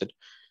folic acid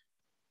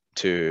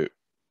to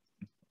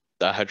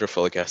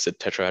dihydrofolic acid,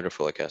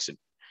 tetrahydrofolic acid,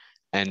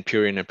 and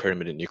purine and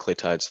pyrimidine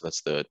nucleotides. So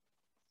that's the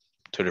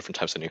two different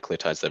types of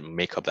nucleotides that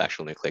make up the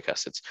actual nucleic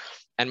acids.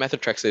 And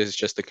methotrexate is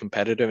just a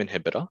competitive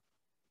inhibitor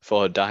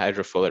for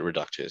dihydrofolate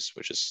reductase,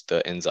 which is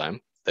the enzyme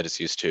that is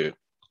used to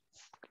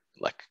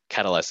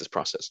catalyze this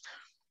process.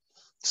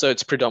 So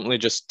it's predominantly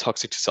just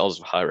toxic to cells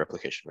with high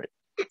replication rate.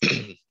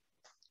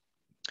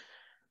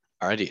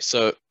 Alrighty,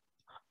 so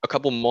a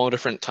couple more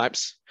different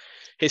types.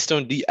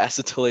 histone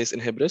deacetylase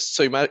inhibitors.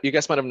 So you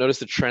guys might have noticed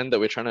the trend that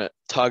we're trying to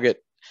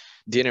target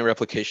DNA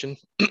replication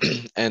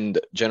and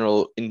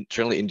generally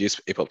induce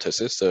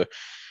apoptosis. So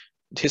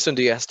histone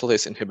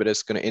deacetylase inhibitor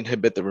is going to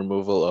inhibit the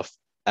removal of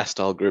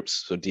acetyl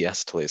groups. So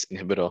deacetylase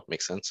inhibitor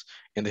makes sense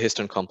in the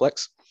histone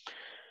complex.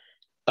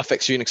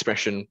 Affects gene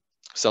expression,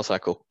 cell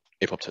cycle,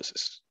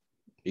 apoptosis.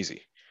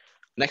 Easy.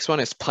 Next one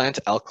is plant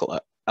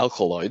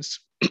alkaloids.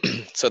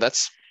 So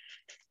that's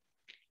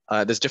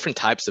there's different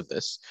types of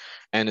this,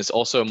 and it's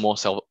also more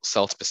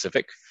cell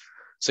specific.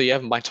 So you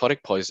have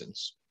mitotic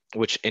poisons,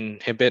 which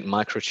inhibit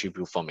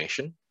microtubule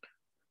formation.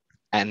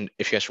 And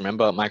if you guys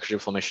remember,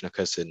 microtubule formation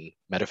occurs in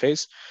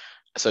metaphase.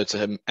 So it's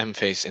an M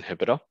phase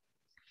inhibitor.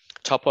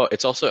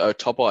 It's also a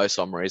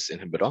topoisomerase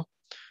inhibitor.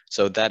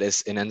 So that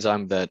is an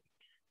enzyme that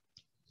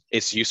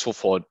is useful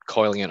for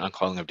coiling and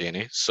uncoiling of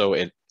DNA. So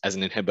as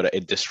an inhibitor,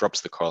 it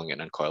disrupts the coiling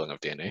and uncoiling of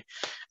DNA.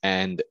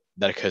 And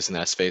that occurs in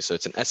the S phase. So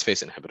it's an S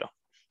phase inhibitor.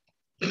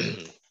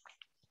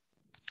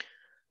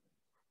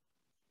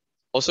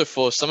 Also,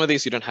 for some of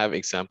these, you don't have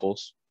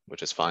examples,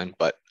 which is fine,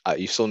 but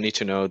you still need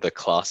to know the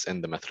class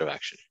and the method of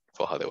action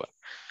for how they work.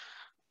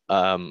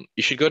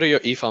 You should go to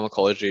your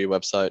ePharmacology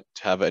website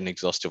to have an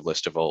exhaustive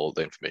list of all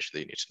the information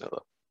that you need to know,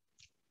 though.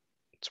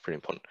 It's pretty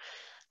important.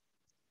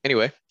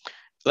 Anyway,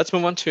 let's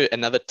move on to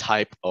another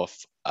type of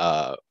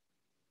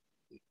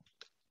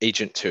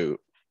agent to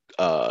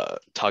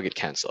target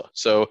cancer.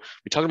 So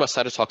we talked about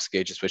cytotoxic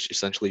agents, which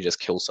essentially just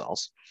kill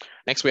cells.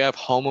 Next, we have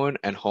hormone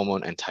and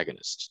hormone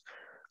antagonists.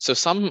 So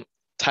some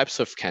types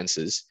of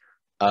cancers,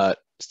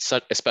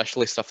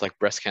 especially stuff like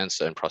breast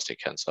cancer and prostate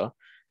cancer,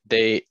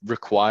 they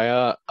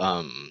require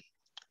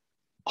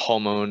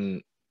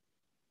hormone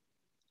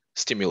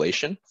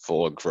stimulation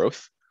for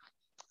growth.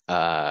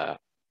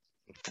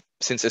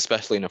 Since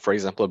especially, for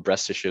example,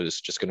 breast tissue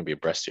is just going to be a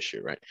breast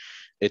tissue, right?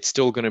 It's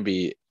still going to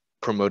be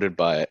promoted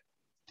by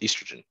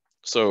estrogen.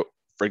 So,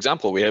 for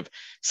example, we have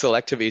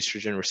selective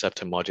estrogen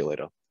receptor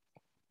modulator,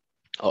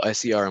 or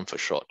SERM for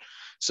short.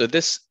 So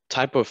this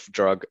type of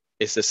drug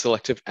is a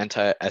selective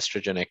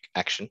anti-estrogenic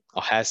action,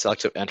 or has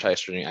selective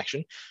anti-estrogenic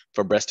action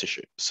for breast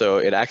tissue. So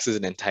it acts as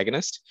an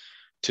antagonist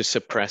to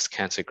suppress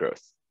cancer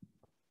growth,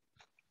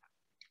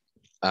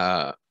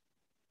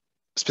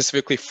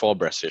 specifically for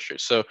breast tissue.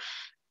 So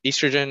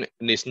estrogen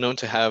is known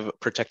to have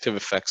protective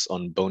effects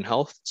on bone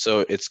health.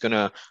 So it's going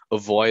to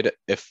avoid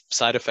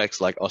side effects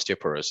like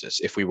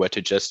osteoporosis if we were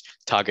to just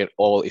target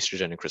all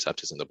estrogenic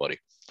receptors in the body.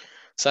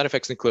 Side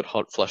effects include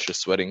hot flushes,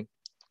 sweating,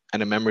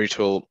 and a memory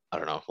tool. I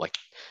don't know, like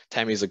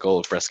Tammy's a goal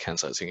of breast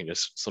cancer. So you can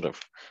just sort of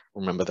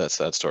remember that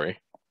sad story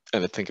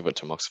and then think about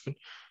tamoxifen.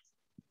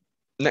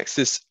 Next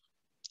is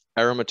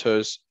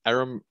aromatase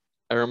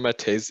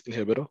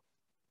inhibitor.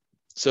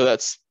 So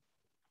that's,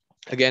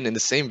 again, in the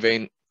same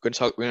vein, we're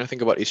going to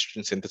think about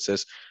estrogen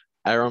synthesis.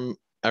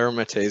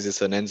 Aromatase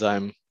is an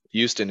enzyme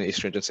used in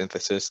estrogen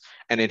synthesis,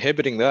 and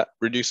inhibiting that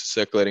reduces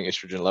circulating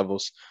estrogen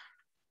levels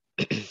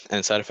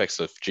and side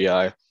effects of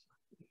GI.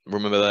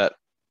 Remember that,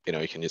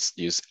 you can just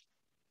use,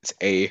 it's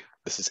A,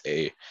 this is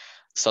A,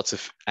 starts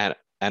with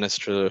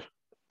anestra,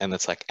 and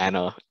that's like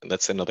Anna, and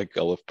that's another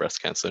goal of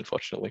breast cancer,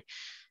 unfortunately.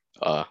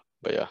 But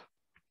yeah.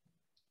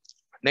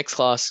 Next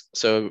class,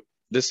 so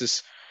this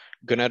is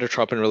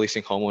gonadotropin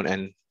releasing hormone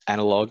and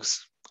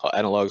analogs,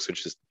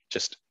 which is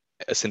just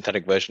a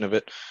synthetic version of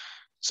it.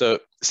 So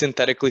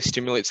synthetically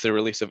stimulates the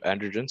release of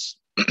androgens.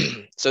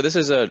 So this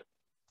is a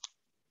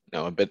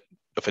bit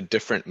of a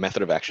different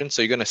method of action.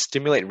 So you're going to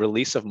stimulate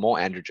release of more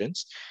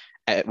androgens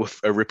with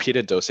a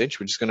repeated dosage,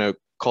 which is going to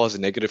cause a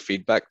negative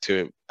feedback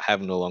to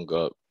have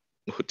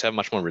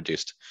much more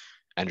reduced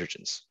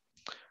androgens.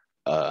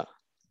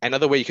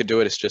 Another way you could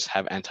do it is just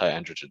have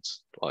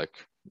anti-androgens, like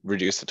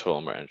reduce the total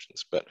number of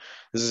androgens. But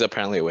this is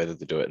apparently a way that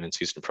they do it, and it's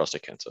used in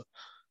prostate cancer.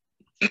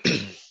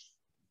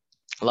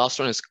 Last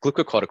one is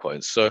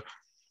glucocorticoids. So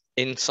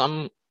in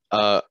some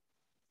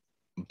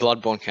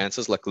blood-borne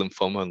cancers like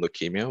lymphoma and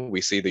leukemia,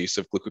 we see the use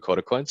of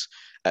glucocorticoids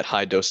at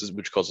high doses,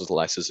 which causes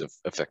lysis of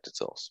affected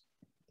cells.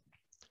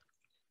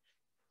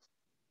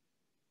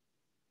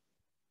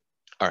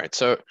 All right,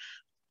 so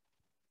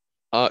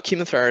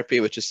chemotherapy,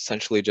 which is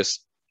essentially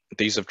just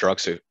the use of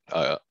drugs to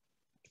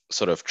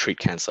sort of treat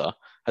cancer,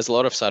 has a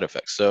lot of side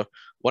effects. So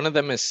one of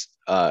them is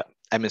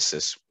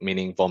emesis,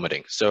 meaning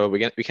vomiting. So we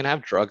can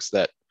have drugs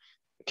that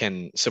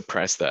can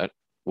suppress that,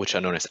 which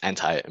are known as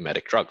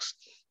anti-emetic drugs.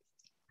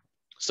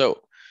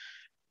 So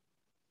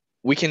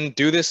we can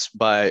do this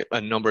by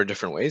a number of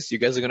different ways. You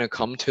guys are going to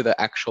come to the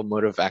actual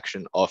mode of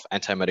action of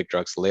anti-emetic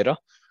drugs later.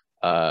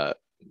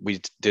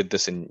 We did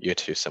this in year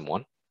 2, Sem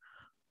 1.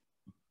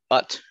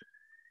 But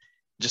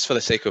just for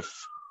the sake of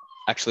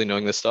actually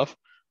knowing this stuff,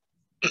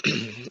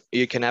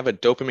 you can have a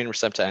dopamine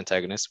receptor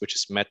antagonist, which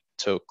is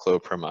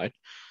metoclopramide.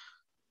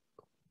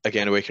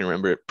 Again, we can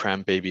remember it,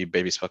 pram,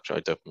 baby structure,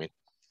 dopamine.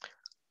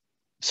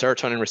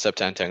 Serotonin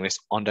receptor antagonist,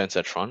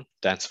 ondansetron,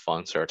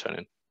 dancephan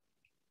serotonin.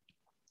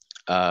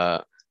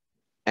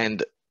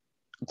 And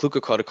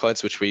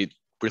glucocorticoids, which we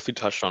briefly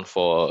touched on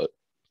for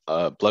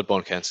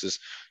blood-borne cancers,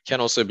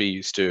 can also be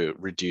used to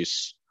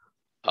reduce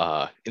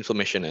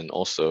inflammation and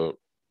also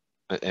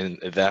and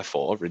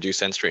therefore reduce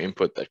sensory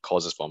input that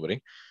causes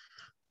vomiting,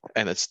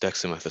 and that's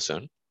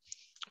dexamethasone.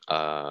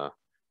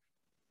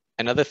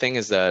 Another thing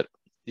is that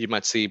you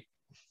might see,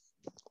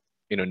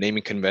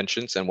 naming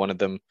conventions, and one of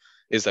them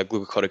is that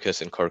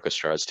glucocorticoids and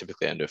corticosteroids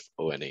typically end with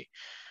ONE,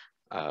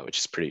 which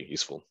is pretty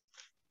useful.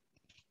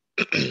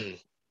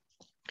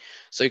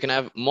 So you can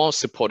have more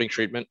supporting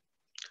treatment.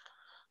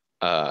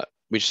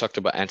 We just talked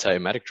about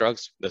antiemetic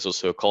drugs. There's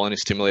also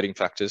colony-stimulating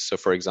factors. So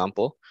for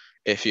example,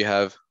 if you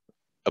have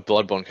a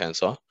blood-borne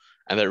cancer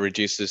and that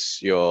reduces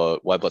your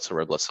white blood cell,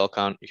 red blood cell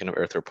count, you can have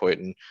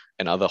erythropoietin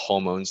and other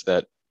hormones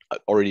that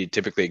already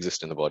typically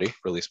exist in the body,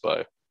 released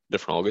by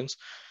different organs.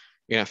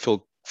 You can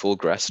have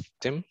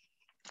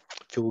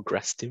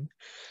filgrastim,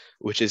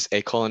 which is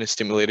a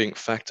colony-stimulating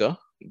factor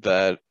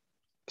that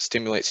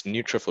stimulates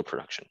neutrophil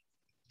production.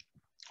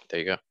 There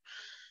you go.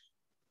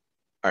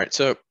 All right,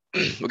 so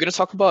we're going to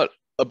talk about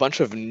a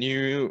bunch of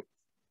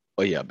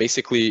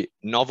basically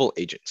novel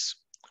agents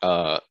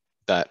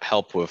that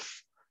help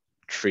with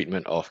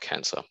treatment of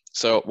cancer.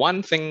 So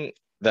one thing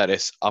that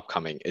is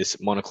upcoming is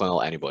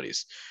monoclonal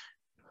antibodies.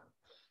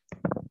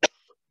 I'm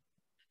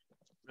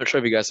not sure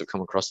if you guys have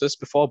come across this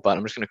before, but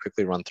I'm just going to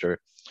quickly run through.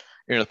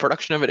 The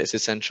production of it is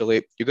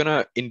essentially you're going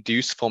to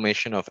induce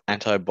formation of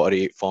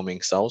antibody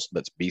forming cells,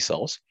 that's B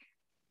cells,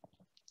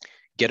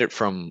 get it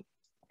from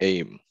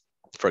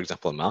for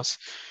example, a mouse,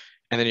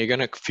 and then you're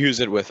going to fuse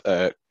it with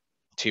a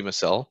tumor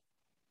cell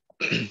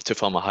to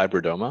form a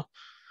hybridoma,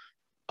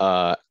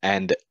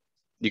 and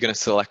you're going to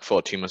select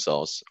for tumor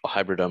cells or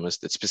hybridomas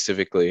that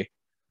specifically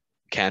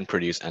can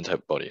produce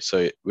antibodies.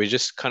 So we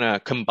just kind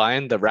of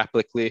combine the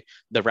rapidly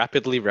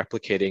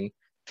replicating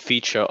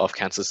feature of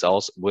cancer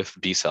cells with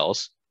B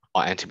cells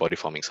or antibody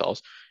forming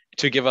cells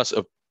to give us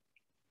a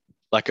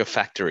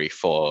factory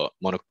for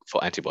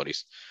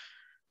antibodies.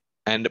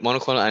 And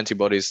monoclonal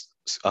antibodies,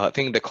 I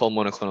think they're called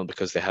monoclonal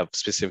because they have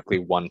specifically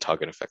one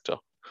target effector,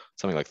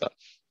 something like that,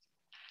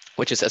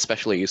 which is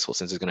especially useful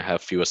since it's going to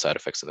have fewer side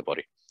effects in the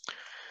body.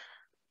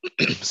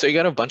 So you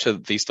got a bunch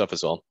of these stuff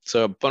as well.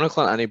 So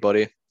monoclonal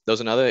antibody, there's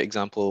another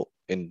example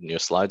in your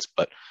slides,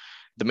 but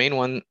the main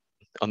one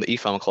on the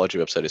ePharmacology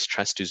website is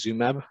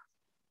trastuzumab,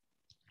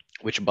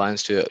 which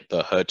binds to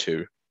the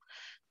HER2,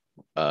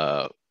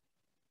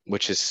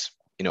 which is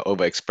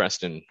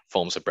overexpressed in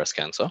forms of breast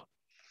cancer.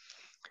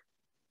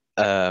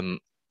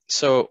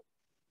 So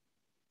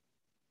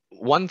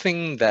one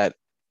thing that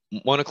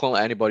monoclonal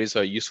antibodies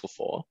are useful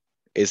for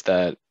is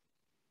that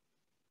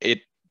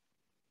it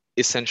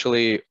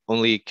essentially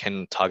only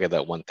can target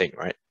that one thing,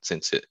 right?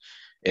 Since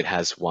it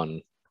has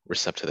one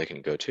receptor they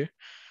can go to.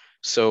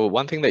 So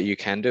one thing that you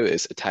can do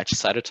is attach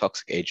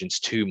cytotoxic agents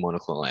to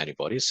monoclonal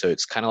antibodies. So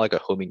it's kind of like a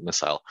homing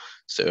missile.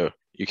 So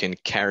you can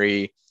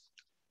carry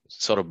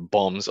sort of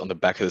bombs on the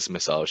back of this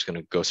missile, which is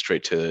going to go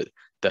straight to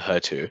the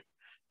HER2,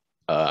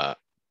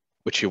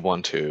 which you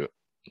want to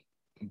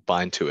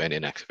bind to and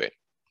inactivate,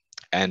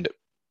 and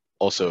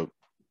also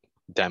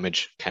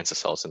damage cancer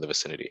cells in the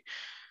vicinity.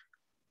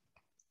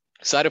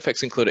 Side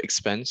effects include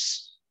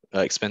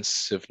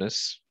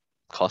expensiveness,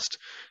 cost,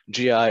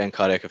 GI and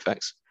cardiac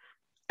effects,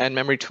 and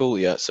memory tool.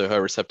 Yeah, so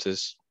her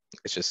receptors,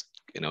 it's just,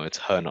 it's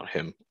her, not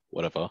him,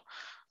 whatever.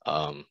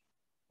 Her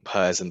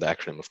as in the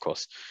acronym, of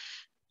course.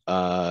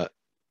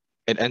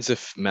 It ends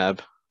with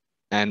MAB,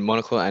 and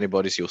monoclonal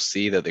antibodies, you'll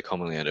see that they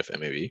commonly end with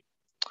MAB.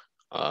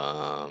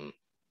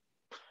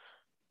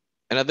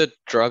 Another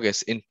drug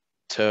is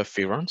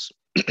interferons.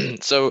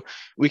 So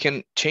we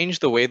can change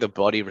the way the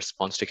body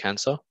responds to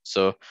cancer.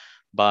 So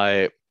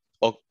by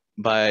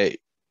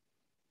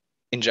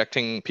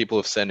injecting people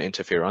with certain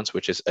interferons,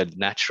 which is a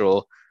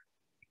natural,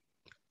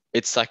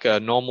 it's like a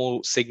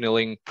normal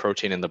signaling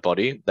protein in the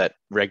body that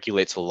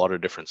regulates a lot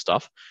of different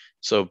stuff.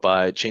 So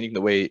by changing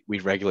the way we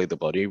regulate the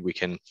body, we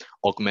can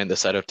augment the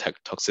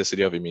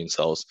cytotoxicity of immune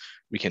cells.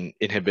 We can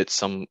inhibit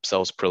some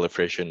cells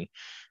proliferation.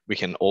 We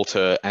can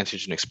alter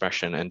antigen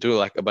expression and do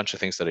like a bunch of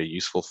things that are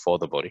useful for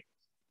the body.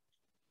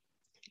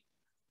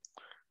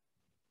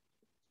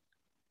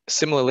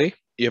 Similarly,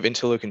 you have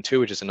interleukin-2,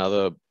 which is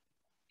another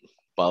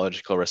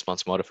biological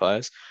response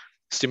modifiers,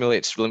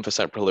 stimulates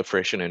lymphocyte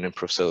proliferation and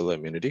improves cellular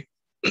immunity.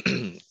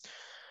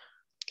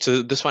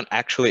 So this one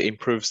actually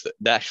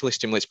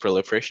stimulates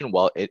proliferation,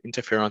 while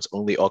interferons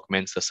only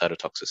augments the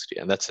cytotoxicity.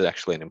 And that's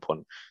actually an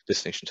important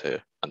distinction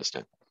to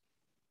understand.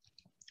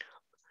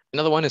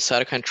 Another one is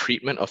cytokine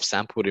treatment of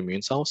sampled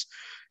immune cells.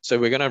 So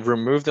we're going to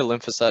remove the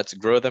lymphocytes,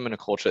 grow them in a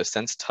culture,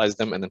 sensitize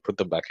them, and then put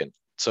them back in.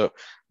 So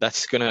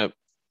that's going to,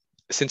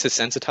 since it's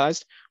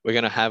sensitized, we're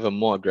going to have a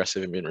more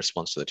aggressive immune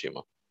response to the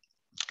tumor.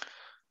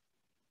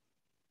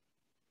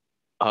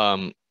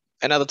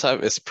 Another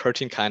type is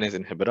protein kinase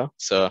inhibitor.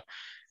 So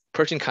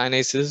protein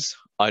kinases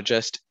are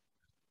just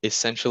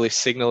essentially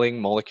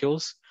signaling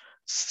molecules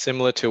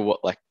similar to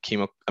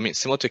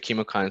similar to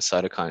chemokines,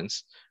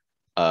 cytokines,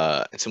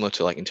 and similar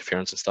to like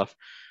interferons and stuff.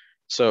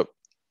 So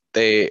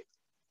they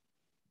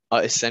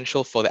are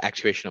essential for the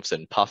activation of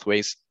certain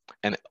pathways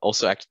and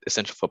also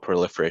essential for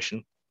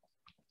proliferation.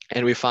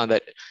 And we found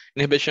that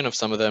inhibition of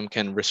some of them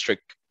can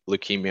restrict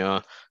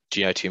leukemia,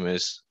 GI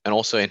tumors, and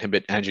also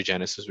inhibit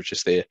angiogenesis, which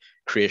is the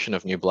creation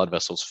of new blood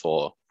vessels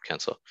for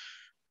cancer.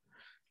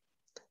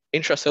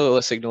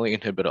 Intracellular signaling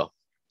inhibitor.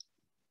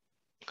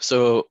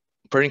 So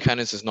protein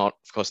kinase is not,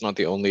 of course, not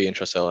the only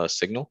intracellular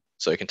signal.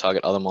 So it can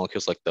target other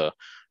molecules like the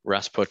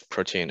RAS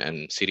protein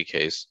and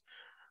CDKs.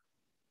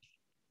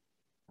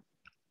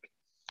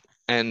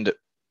 And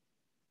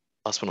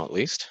last but not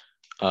least,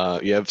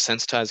 you have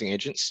sensitizing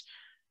agents.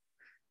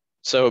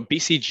 So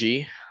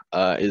BCG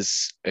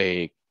is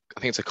I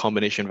think it's a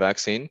combination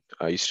vaccine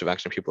used to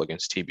vaccinate people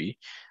against TB.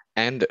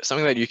 And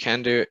something that you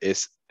can do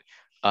is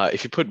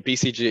if you put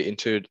BCG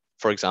into,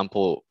 for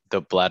example,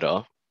 the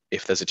bladder,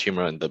 if there's a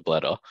tumor in the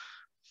bladder,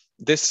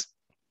 this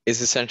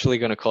is essentially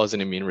going to cause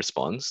an immune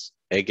response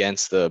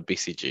against the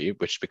BCG,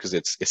 because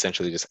it's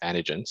essentially just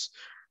antigens.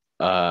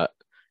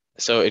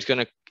 So it's going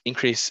to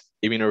increase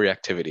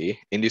immunoreactivity,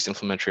 induce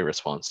inflammatory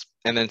response,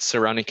 and then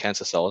surrounding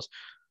cancer cells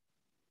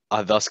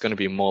are thus going to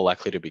be more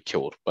likely to be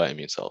killed by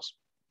immune cells.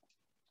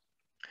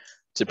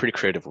 It's a pretty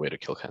creative way to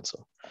kill cancer.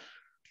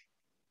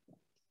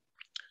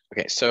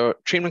 Okay, so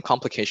treatment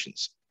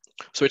complications.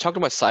 So we talked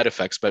about side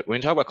effects, but when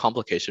we talk about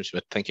complications,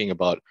 we're thinking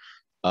about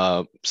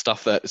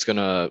stuff that is going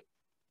to,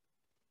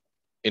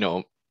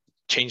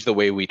 change the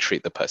way we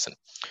treat the person.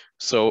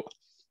 So,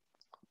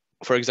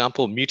 for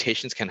example,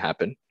 mutations can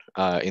happen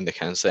in the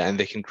cancer, and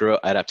they can grow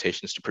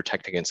adaptations to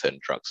protect against certain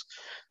drugs.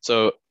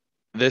 So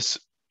this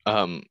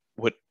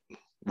would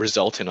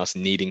result in us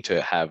needing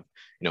to have,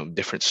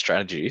 different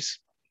strategies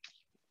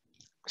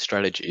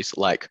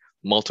like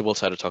multiple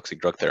cytotoxic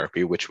drug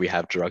therapy, which we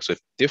have drugs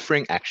with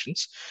differing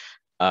actions.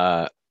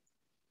 And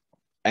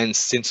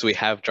since we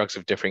have drugs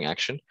of differing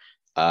action,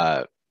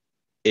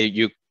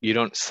 you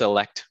don't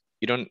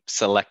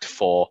select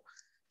for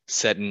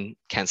certain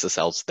cancer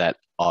cells that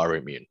are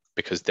immune,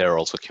 because they're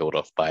also killed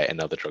off by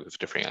another drug of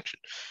differing action,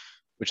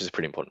 which is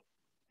pretty important.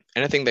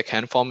 Anything that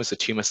can form is a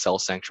tumor cell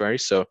sanctuary.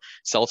 So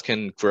cells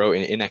can grow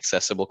in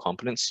inaccessible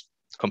compartments,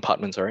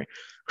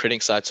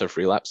 creating sites of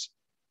relapse.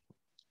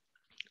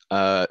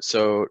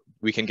 So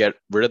we can get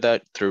rid of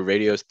that through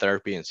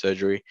radiotherapy and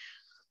surgery.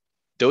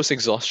 Dose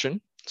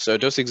exhaustion. So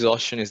dose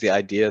exhaustion is the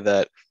idea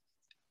that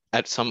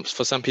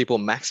for some people,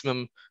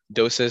 maximum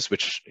doses,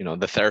 which,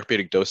 the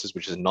therapeutic doses,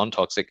 which is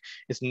non-toxic,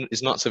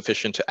 is not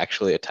sufficient to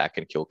actually attack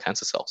and kill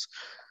cancer cells.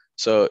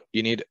 So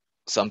you need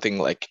something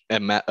like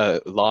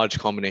a large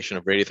combination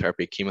of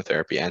radiotherapy,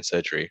 chemotherapy, and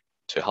surgery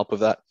to help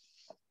with that.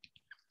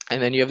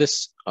 And then you have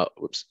this,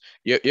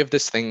 you have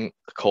this thing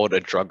called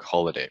a drug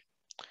holiday,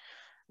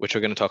 which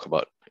we're going to talk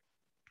about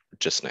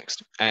just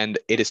next. And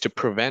it is to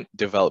prevent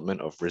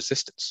development of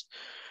resistance.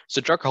 So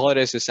drug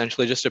holiday is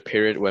essentially just a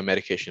period where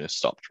medication is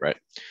stopped, right?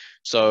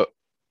 So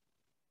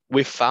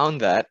we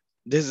found that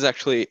this is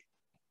actually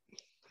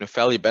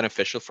fairly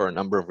beneficial for a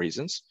number of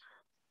reasons.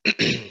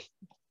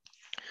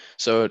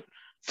 So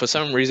for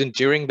some reason,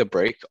 during the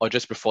break or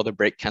just before the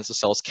break, cancer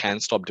cells can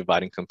stop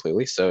dividing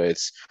completely. So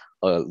it's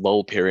a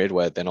lull period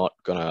where they're not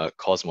going to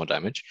cause more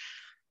damage.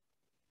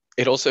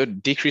 It also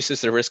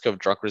decreases the risk of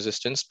drug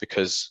resistance,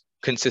 because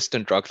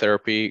consistent drug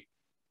therapy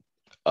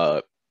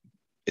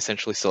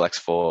essentially selects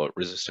for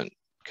resistant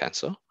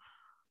cancer.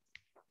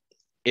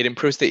 It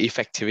improves the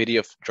effectivity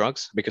of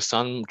drugs, because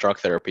some drug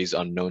therapies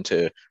are known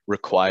to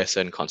require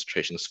certain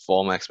concentrations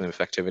for maximum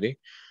effectivity.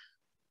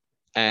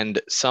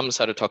 And some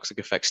cytotoxic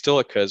effect still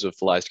occurs with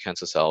lysed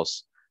cancer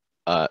cells,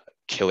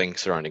 killing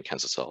surrounding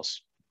cancer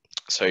cells.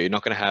 So you're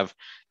not going to have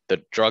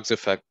the drug's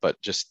effect,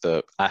 but just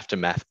the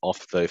aftermath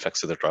of the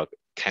effects of the drug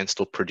can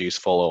still produce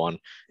follow-on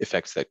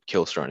effects that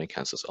kill surrounding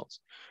cancer cells.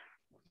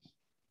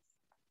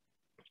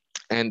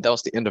 And that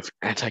was the end of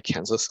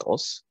anti-cancer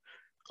cells.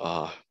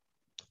 I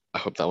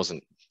hope that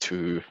wasn't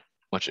too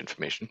much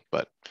information,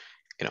 but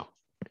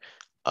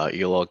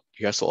you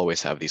guys will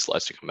always have these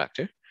slides to come back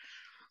to.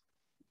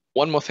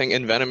 One more thing,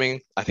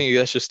 envenoming. I think you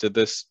guys just did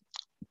this,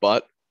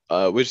 but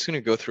we're just going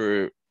to go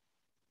through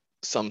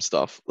some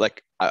stuff.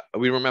 Like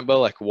we remember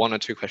like 1 or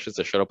 2 questions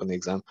that showed up in the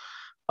exam.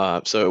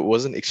 So it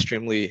wasn't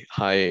extremely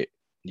high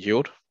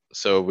yield.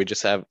 So we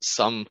just have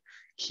some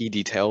key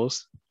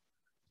details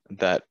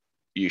that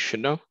you should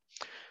know.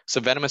 So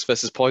venomous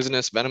versus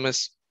poisonous.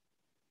 Venomous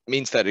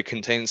means that it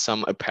contains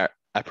some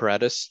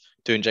apparatus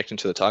to inject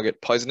into the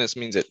target. Poisonous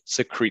means it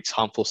secretes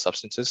harmful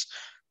substances.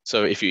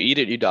 So if you eat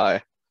it, you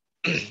die.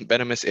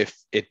 Venomous, if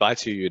it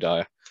bites you, you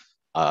die.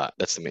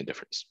 That's the main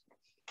difference.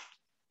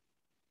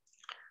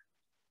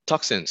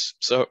 Toxins.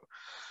 So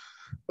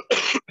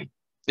you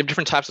have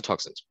different types of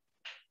toxins.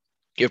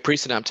 You have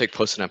presynaptic,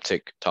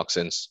 postsynaptic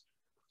toxins,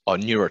 or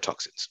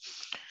neurotoxins.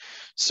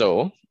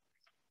 So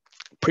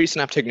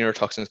presynaptic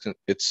neurotoxins,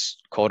 it's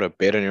called a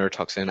beta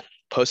neurotoxin.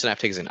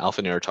 Postsynaptic is an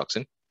alpha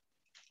neurotoxin.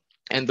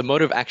 And the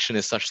mode of action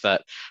is such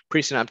that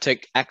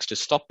presynaptic acts to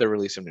stop the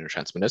release of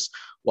neurotransmitters,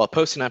 while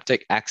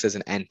postsynaptic acts as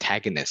an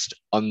antagonist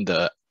on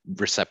the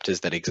receptors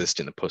that exist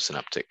in the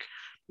postsynaptic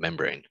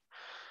membrane.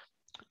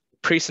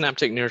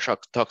 Presynaptic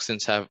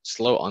neurotoxins have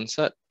slow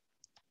onset,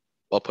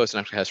 while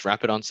postsynaptic has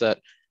rapid onset.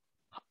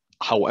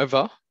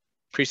 However,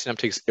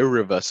 presynaptic is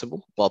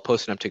irreversible, while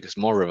postsynaptic is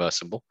more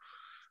reversible.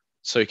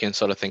 So you can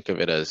sort of think of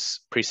it as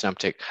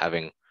presynaptic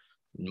having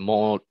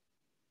more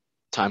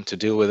time to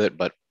deal with it,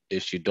 but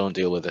if you don't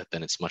deal with it,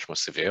 then it's much more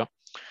severe.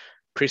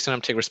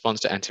 Presynaptic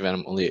responds to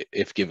antivenom only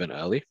if given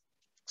early,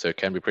 so it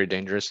can be pretty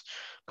dangerous.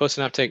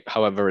 Postsynaptic,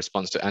 however,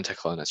 responds to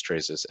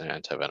anticholinesterases and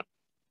antivenom.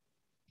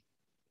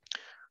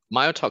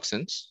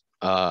 Myotoxins,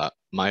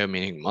 myo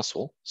meaning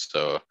muscle,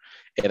 so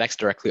it acts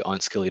directly on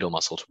skeletal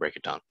muscle to break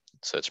it down.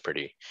 So it's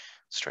pretty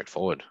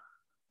straightforward.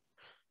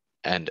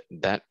 And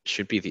that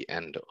should be the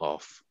end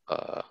of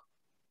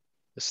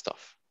this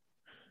stuff.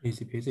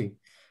 Easy peasy.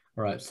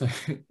 All right, so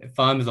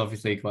farm is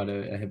obviously quite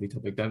a heavy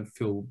topic. Don't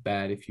feel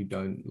bad if you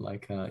don't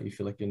like, you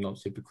feel like you're not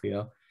super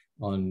clear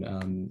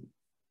on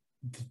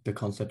the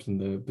concepts and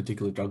the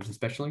particular drugs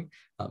especially.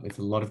 It's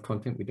a lot of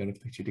content. We don't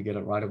expect you to get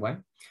it right away.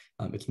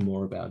 It's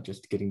more about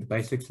just getting the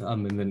basics.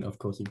 And then of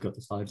course you've got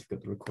the slides, you've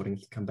got the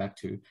recordings to come back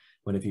to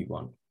whenever you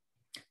want.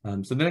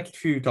 So the next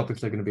few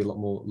topics are going to be a lot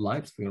more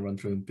light. We're going to run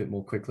through them a bit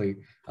more quickly.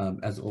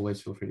 As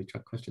always, feel free to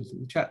chuck questions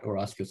in the chat or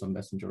ask us on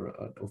Messenger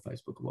or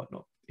Facebook or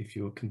whatnot if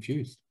you're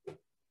confused.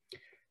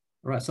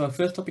 All right, so our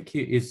first topic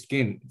here is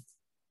skin.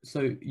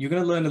 So you're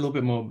going to learn a little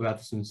bit more about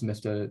this in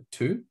semester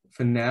 2.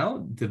 For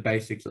now, the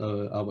basics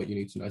are what you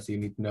need to know. So you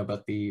need to know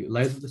about the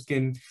layers of the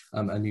skin,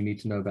 and you need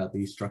to know about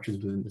the structures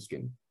within the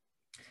skin.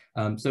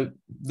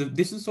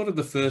 This is sort of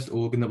the first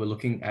organ that we're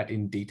looking at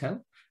in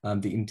detail,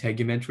 the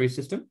integumentary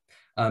system.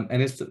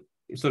 And it's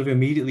sort of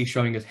immediately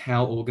showing us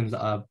how organs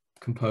are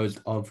composed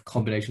of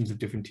combinations of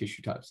different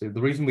tissue types. So the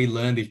reason we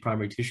learn these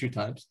primary tissue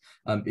types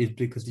is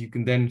because you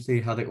can then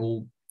see how they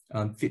all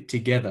fit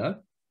together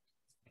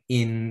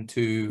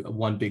into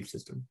one big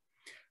system.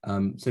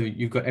 So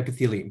you've got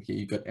epithelium here,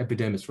 you've got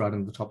epidermis right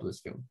on the top of the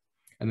skin.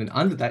 And then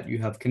under that, you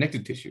have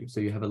connective tissue. So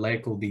you have a layer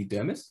called the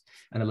dermis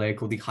and a layer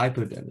called the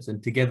hypodermis.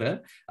 And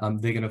together,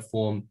 they're going to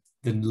form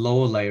the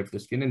lower layer of the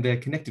skin, and they're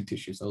connective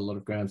tissue. So a lot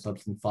of ground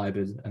substance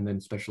fibers and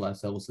then specialized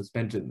cells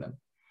suspended in them.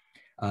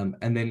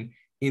 And then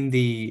in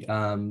the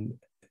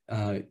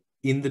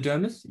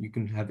dermis, you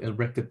can have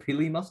erector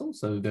pili muscle.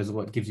 So those are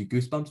what gives you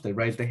goosebumps. They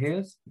raise the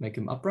hairs, make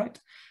them upright.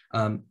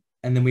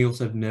 And then we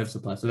also have nerve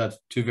supply. So that's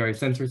to various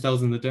sensory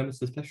cells in the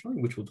dermis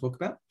especially, which we'll talk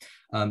about,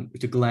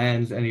 to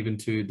glands and even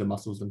to the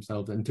muscles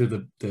themselves and to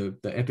the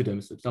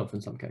epidermis itself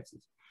in some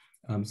cases.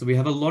 So we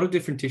have a lot of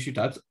different tissue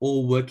types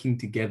all working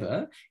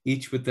together,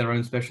 each with their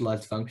own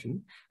specialized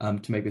function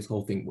to make this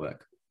whole thing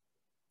work.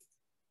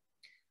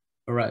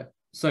 All right.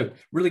 So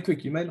really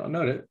quick, you may not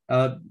know it,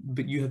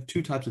 but you have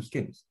two types of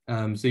skins.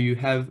 So you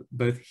have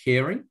both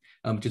hairy,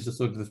 which is the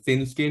sort of the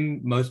thin skin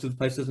most of the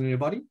places in your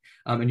body,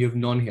 and you have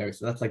non-hairy.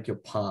 So that's like your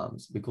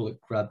palms. We call it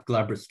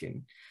glabrous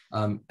skin.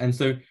 And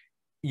so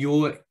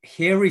your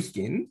hairy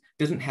skin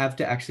doesn't have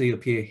to actually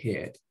appear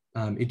haired.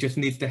 It just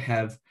needs to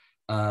have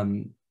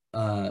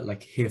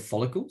like hair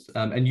follicles.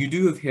 And you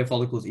do have hair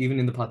follicles even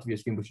in the parts of your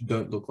skin which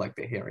don't look like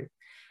they're hairy.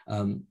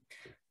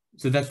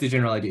 So that's the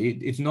general idea.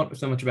 It's not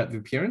so much about the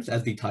appearance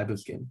as the type of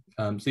skin.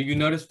 So you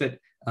notice that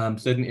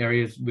certain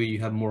areas where you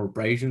have more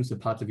abrasions, so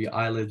parts of your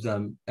eyelids,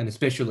 and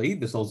especially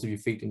the soles of your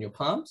feet and your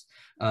palms,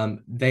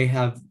 they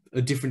have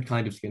a different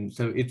kind of skin.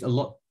 So it's a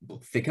lot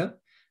thicker,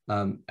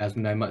 as the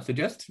name might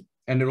suggest,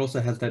 and it also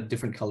has that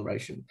different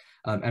coloration.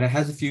 And it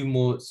has a few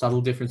more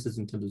subtle differences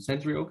in terms of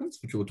sensory organs,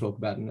 which we'll talk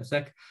about in a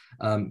sec.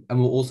 And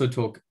we'll also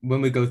talk,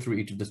 when we go through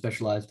each of the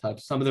specialized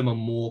types, some of them are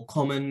more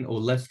common or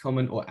less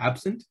common or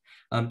absent,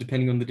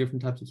 depending on the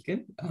different types of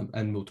skin.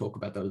 And we'll talk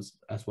about those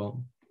as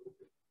well.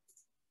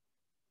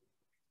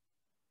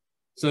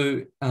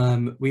 So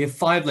we have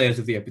 5 layers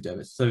of the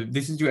epidermis. So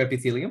this is your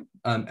epithelium.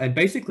 And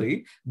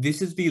basically,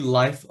 this is the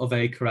life of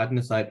a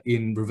keratinocyte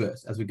in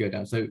reverse as we go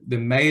down. So they're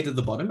made at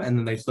the bottom and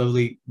then they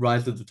slowly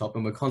rise to the top,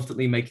 and we're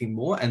constantly making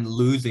more and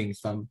losing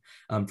some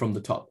from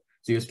the top.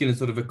 So your skin is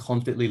sort of a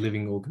constantly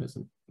living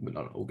organism. Well,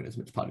 not an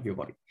organism, it's part of your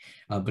body.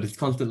 But it's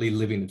constantly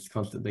living, it's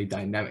constantly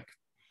dynamic.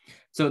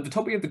 So at the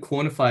top we have the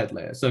cornified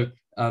layer. So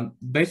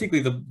basically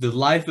the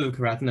life of a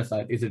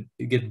keratinocyte is it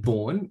gets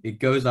born, it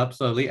goes up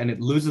slowly and it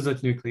loses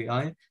its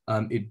nuclei,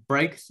 it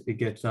breaks, it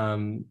gets,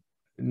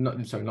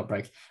 not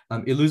breaks,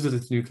 it loses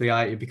its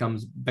nuclei, it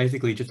becomes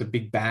basically just a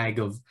big bag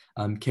of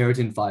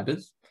keratin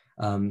fibers.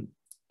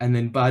 And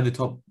then by the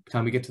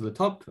time we get to the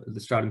top, the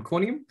stratum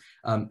corneum,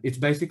 it's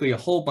basically a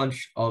whole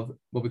bunch of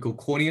what we call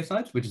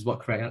corneocytes, which is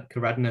what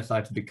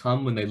keratinocytes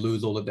become when they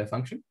lose all of their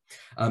function.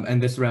 And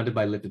they're surrounded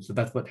by lipids. So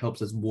that's what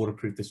helps us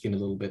waterproof the skin a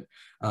little bit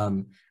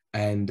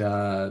and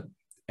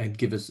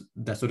give us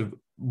that sort of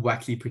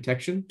waxy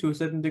protection to a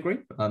certain degree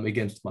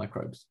against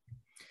microbes.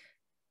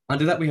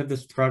 Under that, we have the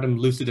stratum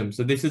lucidum.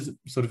 So this is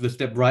sort of the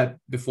step right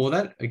before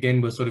that.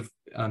 Again, we're sort of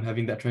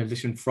having that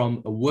transition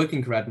from a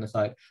working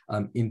keratinocyte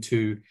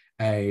into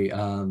a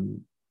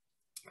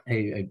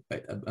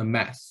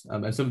mass.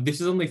 And so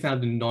this is only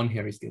found in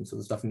non-hairy skin, so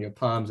the stuff in your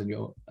palms and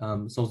your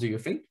soles of your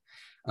feet,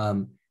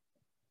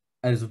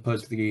 as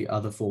opposed to the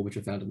other 4, which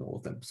are found in all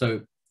of them.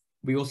 So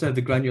we also have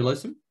the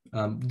granulosum.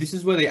 This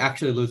is where they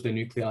actually lose their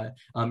nuclei.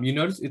 You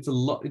notice it's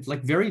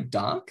like very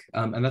dark,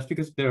 and that's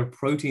because there are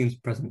proteins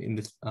present in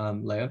this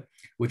layer,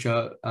 which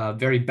are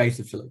very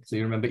basophilic. So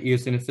you remember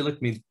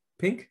eosinophilic means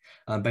pink.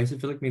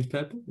 Basophilic means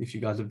purple, if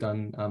you guys have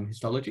done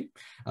histology.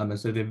 And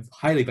so they're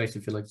highly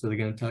basophilic, so they're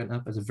going to turn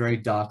up as a very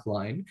dark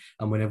line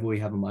whenever we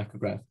have a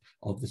micrograph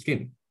of the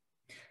skin.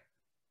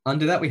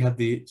 Under that, we have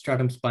the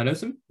stratum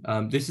spinosum.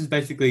 This is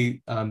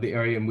basically the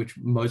area in which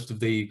most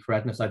of the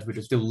keratinocytes, which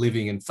are still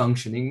living and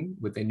functioning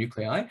with their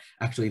nuclei,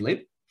 actually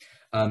live.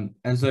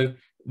 And so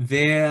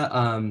they're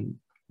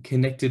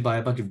connected by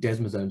a bunch of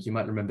desmosomes. You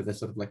might remember they're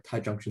sort of like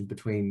tight junctions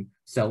between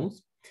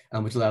cells,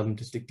 which allow them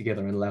to stick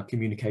together and allow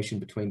communication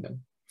between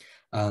them.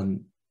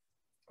 And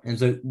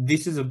so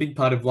this is a big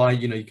part of why,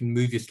 you can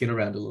move your skin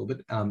around a little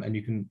bit and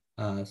you can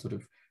sort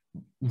of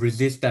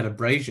resist that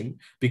abrasion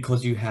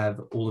because you have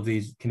all of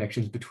these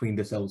connections between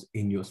the cells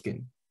in your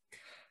skin.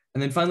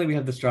 And then finally, we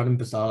have the stratum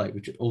basale,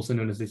 which is also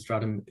known as the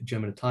stratum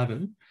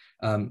germinativum.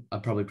 I'm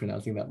probably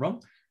pronouncing that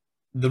wrong.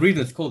 The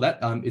reason it's called that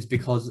is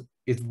because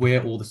it's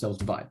where all the cells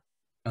divide.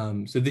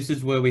 So this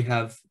is where we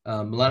have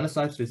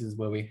melanocytes. This is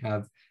where we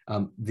have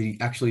the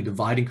actually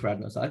dividing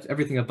keratinocytes.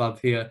 Everything above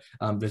here,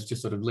 there's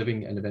just sort of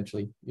living, and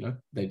eventually,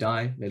 they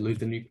die, they lose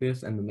the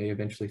nucleus, and then they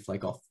eventually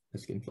flake off the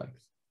skin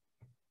flakes.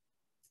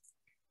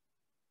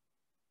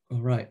 All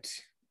right.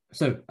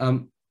 So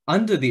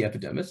under the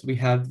epidermis, we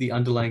have the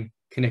underlying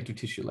connective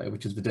tissue layer,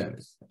 which is the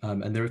dermis.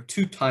 And there are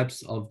two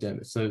types of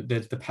dermis. So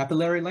there's the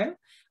papillary layer,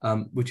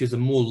 which is a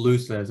more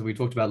loose layer. So we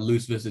talked about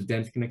loose versus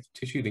dense connective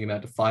tissue, the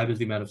amount of fibers,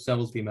 the amount of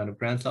cells, the amount of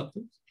ground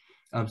substance.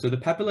 So the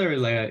papillary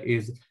layer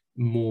is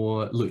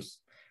more loose.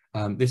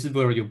 This is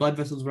where your blood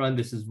vessels run.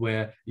 This is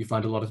where you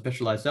find a lot of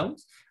specialized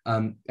cells.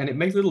 And it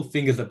makes little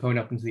fingers that point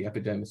up into the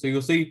epidermis. So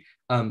you'll see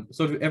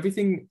sort of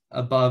everything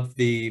above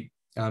the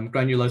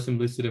granulosum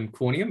lucidum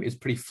corneum is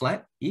pretty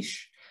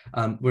flat-ish,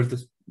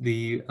 whereas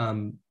the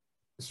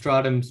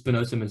stratum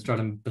spinosum and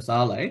stratum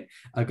basale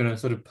are going to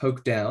sort of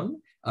poke down,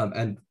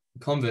 and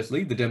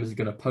conversely, the dermis is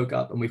going to poke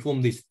up, and we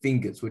form these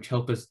fingers, which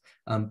help us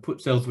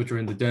put cells which are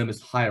in the dermis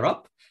higher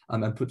up,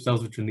 and put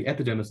cells which are in the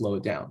epidermis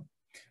lower down.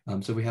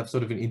 So we have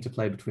sort of an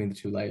interplay between the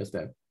two layers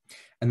there.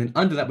 And then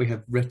under that, we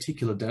have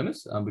reticular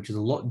dermis, which is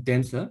a lot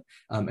denser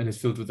and is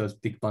filled with those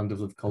thick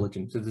bundles of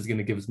collagen. So this is going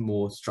to give us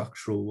more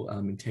structural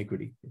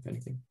integrity, if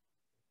anything.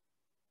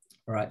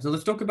 All right, so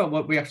let's talk about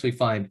what we actually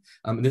find.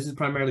 This is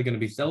primarily going to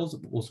be cells,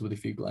 also with a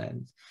few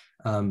glands.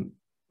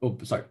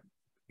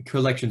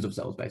 Collections of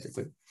cells,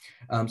 basically.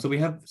 So we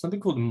have something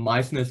called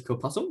mycinous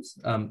corpuscles.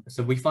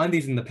 So we find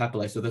these in the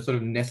papillae. So they're sort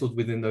of nestled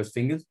within those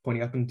fingers,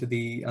 pointing up into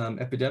the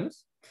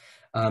epidermis.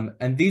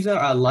 And these are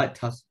our light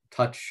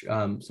touch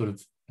sort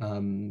of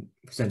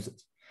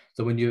sensors.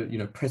 So when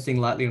you're pressing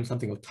lightly on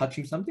something or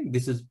touching something,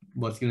 this is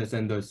what's going to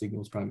send those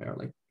signals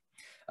primarily.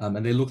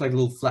 And they look like a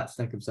little flat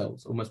stack of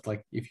cells, almost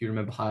like if you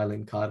remember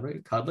hyaline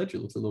cartilage,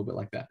 it looks a little bit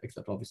like that,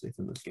 except obviously it's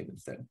in the skin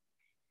instead.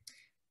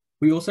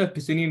 We also have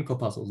Pacinian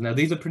corpuscles. Now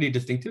these are pretty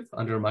distinctive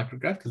under a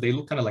micrograph because they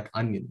look kind of like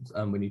onions.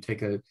 When you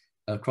take a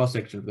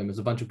cross-section of them, there's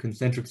a bunch of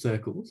concentric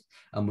circles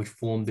which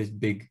form this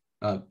big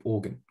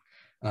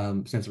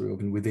sensory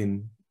organ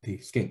within the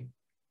skin.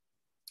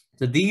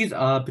 So these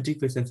are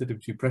particularly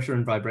sensitive to pressure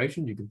and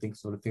vibration. You can think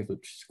sort of things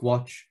which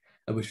squash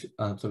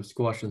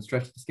and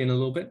stretch the skin a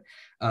little bit.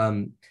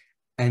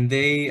 And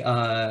they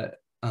are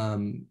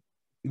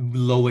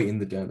lower in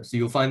the dermis. So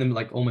you'll find them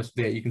like almost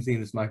there. You can see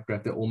in this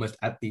micrograph, they're almost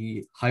at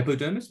the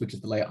hypodermis, which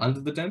is the layer under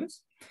the dermis.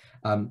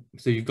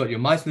 So you've got your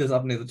mycinous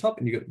up near the top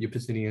and you've got your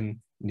Pacinian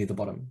near the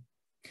bottom.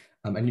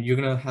 And you're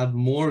going to have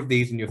more of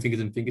these in your fingers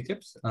and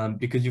fingertips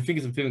because your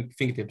fingers and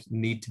fingertips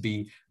need to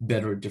be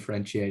better at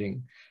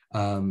differentiating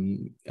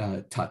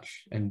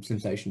touch and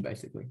sensation,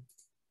 basically.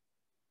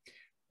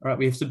 All right,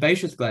 we have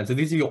sebaceous glands. So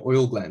these are your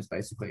oil glands,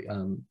 basically,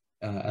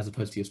 as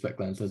opposed to your sweat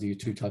glands. Those are your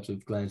two types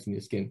of glands in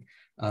your skin.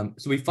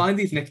 So we find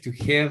these next to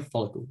hair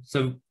follicles.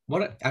 So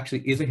what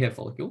actually is a hair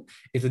follicle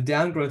is a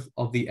downgrowth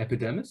of the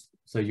epidermis.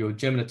 So your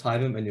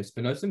germinativum and your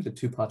spinosum, the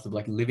two parts of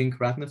like living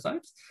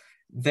keratinocytes,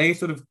 they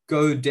sort of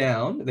go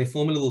down, they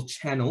form a little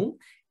channel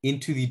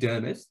into the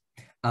dermis,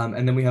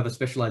 and then we have a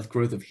specialized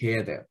growth of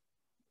hair there.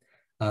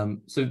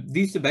 So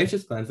these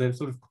sebaceous glands, they're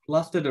sort of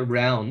clustered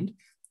around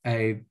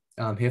a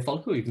hair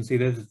follicle. You can see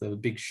there's the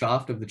big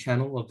shaft of the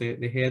channel of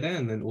the hair there,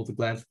 and then all the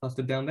glands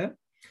clustered down there.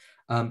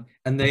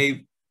 And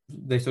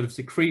they sort of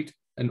secrete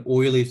an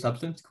oily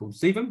substance called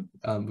sebum,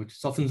 which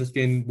softens the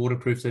skin,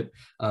 waterproofs it,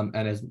 and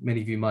as many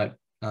of you might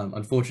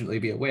unfortunately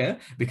be aware,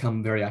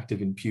 become very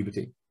active in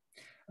puberty.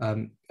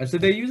 And so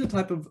they use a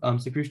type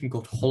of secretion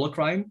called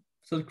holocrine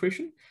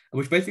secretion,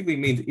 which basically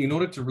means in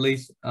order to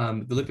release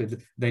the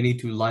lipids, they need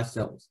to lyse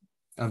cells.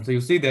 So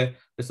you'll see there,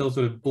 the cells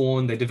sort of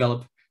born, they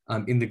develop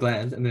in the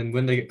glands, and then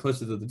when they get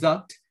closer to the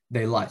duct,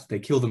 they lyse, they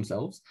kill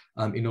themselves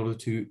in order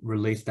to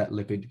release that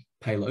lipid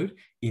payload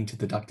into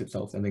the duct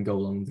itself and then go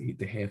along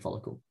the hair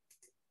follicle.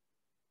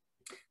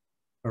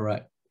 All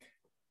right.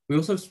 We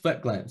also have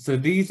sweat glands. So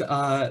there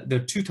are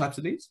two types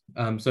of these.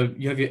 So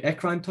you have your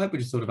eccrine type,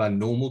 which is sort of our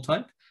normal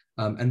type.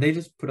 And they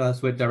just put our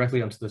sweat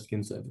directly onto the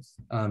skin surface.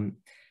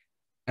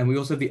 And we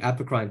also have the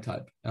apocrine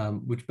type,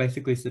 which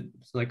basically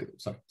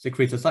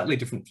secretes a slightly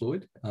different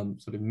fluid,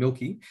 sort of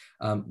milky,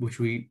 which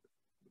we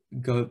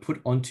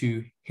put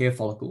onto hair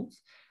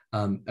follicles.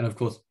 And of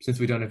course, since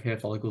we don't have hair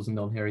follicles and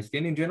non-hairy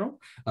skin in general,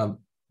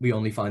 we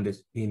only find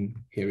this in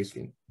hairy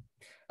skin.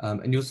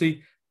 And you'll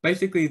see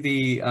basically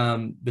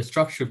the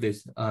structure of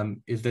this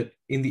is that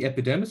in the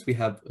epidermis, we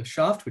have a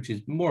shaft, which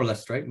is more or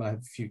less straight, might have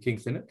a few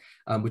kinks in it,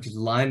 which is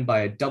lined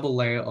by a double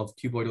layer of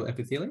cuboidal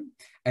epithelium.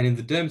 And in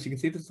the dermis, you can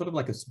see this sort of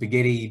like a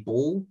spaghetti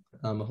ball,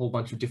 a whole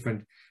bunch of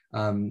different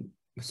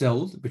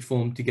cells which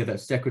form together a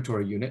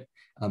secretory unit.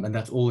 And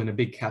that's all in a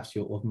big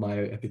capsule of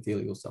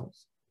myoepithelial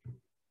cells.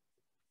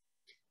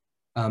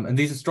 And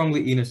these are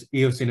strongly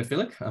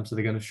eosinophilic, so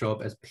they're going to show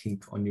up as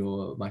pink on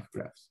your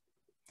micrographs.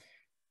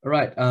 All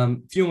right,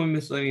 few more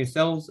miscellaneous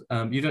cells.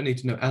 You don't need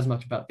to know as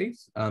much about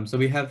these. So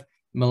we have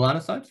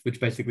melanocytes, which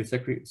basically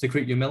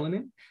secrete your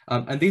melanin.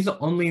 And these are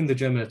only in the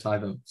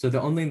germinativum. So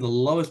they're only in the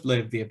lowest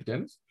layer of the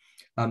epidermis.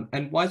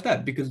 And why is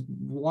that? Because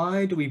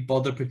why do we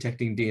bother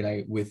protecting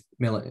DNA with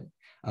melanin?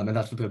 And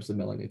that's the purpose of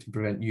melanin, to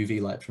prevent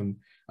UV light from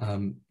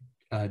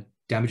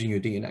damaging your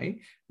DNA.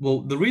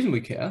 Well, the reason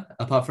we care,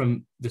 apart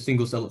from the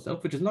single cell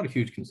itself, which is not a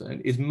huge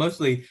concern, is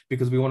mostly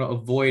because we want to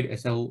avoid a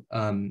cell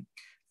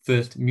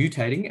first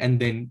mutating and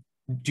then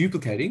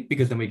duplicating,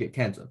 because then we get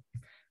cancer.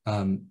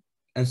 And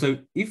so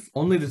if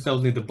only the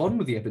cells near the bottom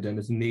of the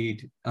epidermis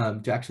need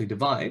to actually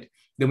divide,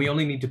 then we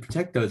only need to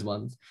protect those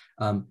ones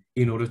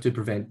in order to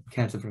prevent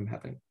cancer from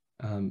happening.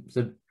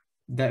 So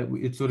that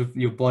it's sort of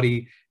your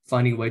body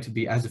finding a way to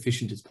be as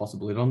efficient as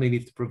possible. It only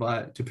needs to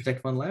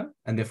protect one layer,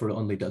 and therefore it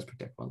only does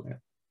protect one layer.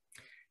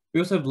 We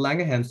also have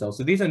Langerhans cells.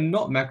 So these are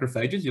not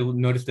macrophages. You'll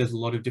notice there's a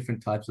lot of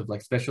different types of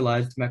like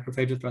specialized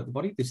macrophages throughout the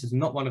body. This is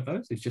not one of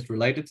those. It's just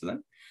related to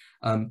them.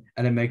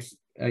 And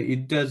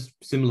it does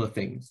similar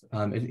things,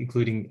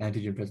 including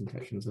antigen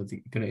presentation. So it's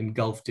going to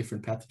engulf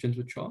different pathogens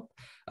which show up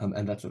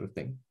and that sort of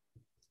thing.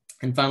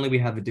 And finally, we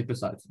have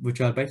adipocytes,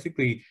 which are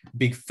basically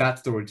big fat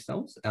storage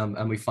cells,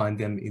 and we find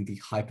them in the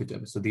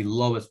hypodermis, so the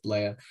lowest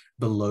layer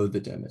below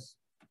the dermis.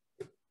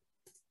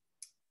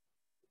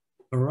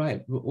 All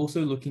right, we're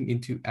also looking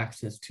into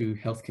access to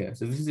healthcare.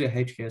 So this is a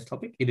HKS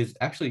topic.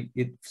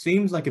 It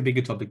seems like a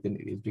bigger topic than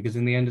it is, because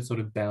in the end, it sort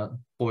of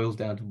boils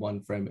down to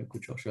one framework,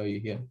 which I'll show you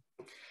here.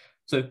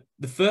 So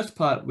the first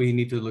part we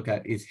need to look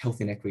at is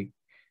health inequity.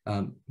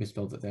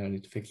 Misspelled it there, I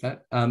need to fix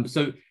that.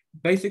 So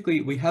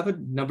basically, we have a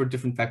number of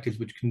different factors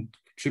which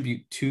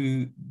contribute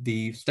to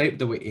the state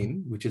that we're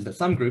in, which is that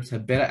some groups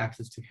have better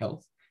access to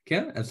health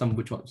care and some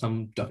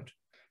don't.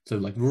 So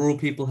like rural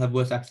people have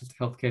worse access to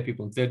healthcare,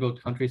 people in third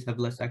world countries have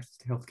less access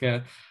to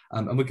healthcare.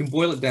 And we can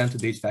boil it down to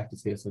these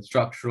factors here. So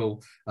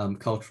structural,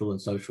 cultural,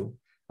 and social.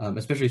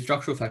 Especially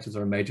structural factors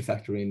are a major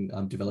factor in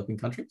developing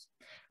countries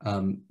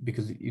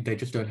because they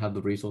just don't have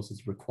the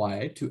resources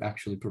required to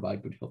actually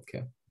provide good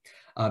healthcare.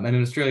 And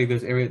in Australia,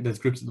 there's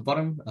groups at the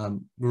bottom,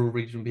 rural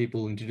region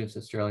people, Indigenous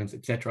Australians,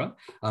 etc.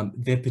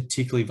 They're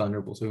particularly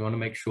vulnerable. So we want to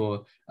make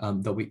sure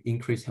that we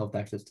increase health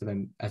access to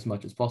them as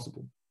much as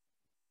possible.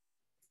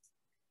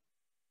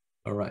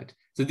 All right,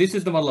 so this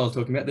is the model I was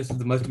talking about. This is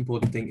the most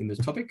important thing in this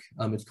topic.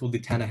 It's called the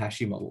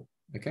Tanahashi model,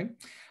 okay?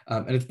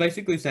 And it's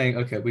basically saying,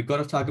 okay, we've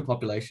got a target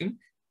population.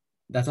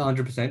 That's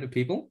 100% of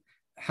people.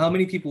 How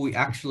many people we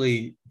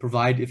actually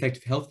provide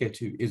effective healthcare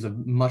to is a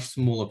much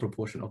smaller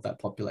proportion of that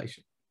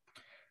population.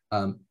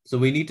 So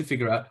we need to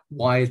figure out,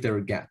 why is there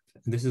a gap?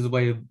 And this is a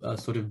way of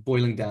sort of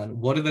boiling down,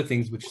 what are the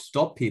things which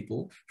stop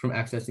people from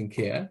accessing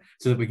care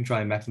so that we can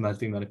try and maximize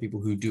the amount of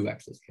people who do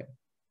access care.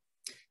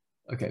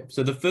 Okay,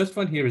 so the first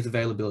one here is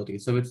availability.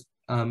 So it's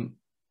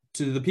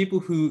to the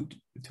people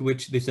to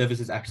which the service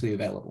is actually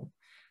available.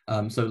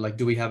 So like,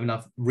 do we have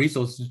enough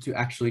resources to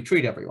actually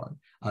treat everyone?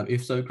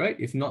 If so, great.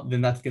 If not,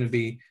 then that's going to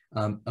be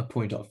a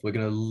point off. We're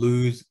going to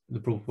lose the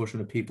proportion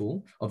of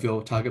people of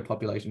your target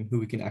population who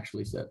we can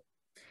actually serve.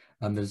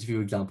 There's a few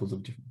examples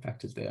of different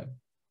factors there.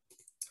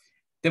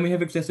 Then we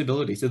have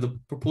accessibility. So the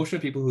proportion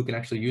of people who can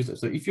actually use it.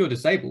 So if you're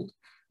disabled,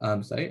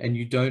 say, and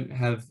you don't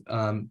have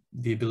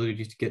the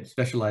ability to get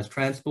specialized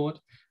transport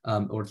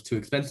or it's too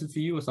expensive for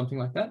you or something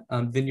like that,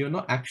 then you're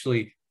not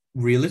actually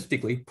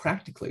realistically,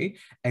 practically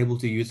able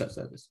to use that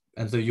service.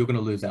 And so you're going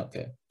to lose out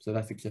there. So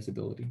that's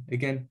accessibility.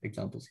 Again,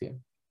 examples here.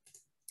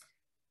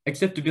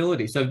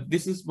 Acceptability. So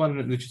this is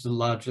one which is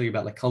largely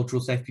about like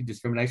cultural safety,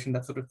 discrimination,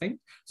 that sort of thing.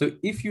 So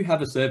if you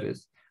have a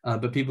service,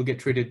 but people get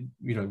treated,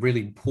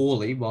 really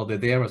poorly while they're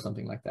there or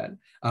something like that,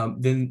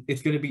 then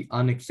it's going to be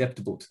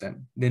unacceptable to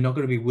them. They're not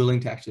going to be willing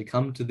to actually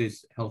come to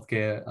this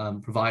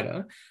healthcare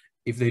provider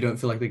if they don't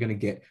feel like they're going to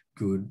get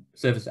good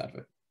service out of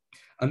it.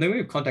 And then we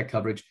have contact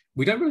coverage.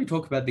 We don't really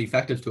talk about the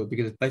factors to it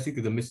because it's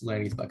basically the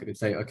miscellaneous bucket.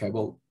 It's say, okay,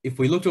 well, if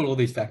we looked at all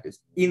these factors,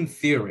 in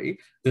theory,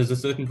 there's a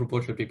certain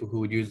proportion of people who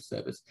would use the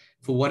service.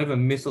 For whatever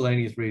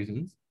miscellaneous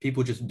reasons,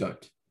 people just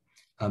don't.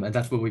 And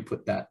that's where we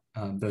put that,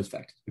 those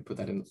factors. We put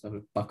that in the sort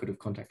of bucket of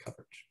contact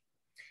coverage.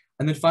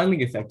 And then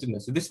finally,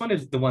 effectiveness. So this one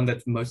is the one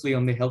that's mostly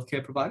on the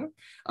healthcare provider.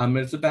 And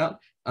it's about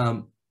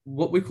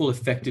what we call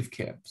effective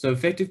care. So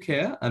effective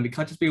care, it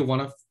can't just be a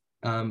one-off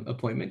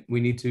appointment. We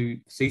need to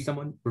see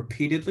someone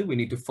repeatedly. We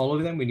need to follow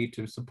them. We need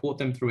to support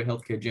them through a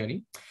healthcare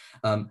journey.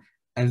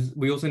 And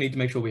we also need to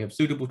make sure we have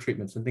suitable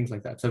treatments and things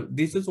like that. So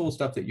this is all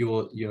stuff that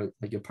your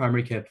like your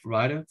primary care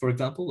provider, for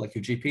example, like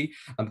your GP,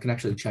 can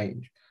actually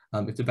change.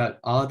 It's about,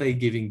 are they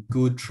giving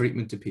good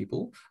treatment to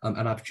people,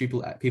 and are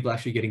people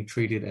actually getting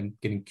treated and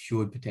getting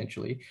cured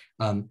potentially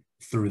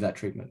through that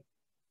treatment.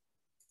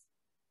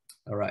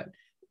 All right.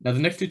 Now the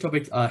next two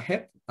topics are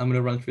HEP. I'm going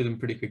to run through them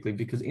pretty quickly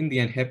because in the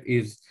end, HEP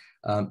is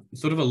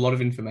sort of a lot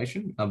of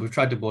information. We've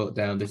tried to boil it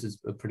down. This is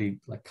a pretty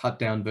like cut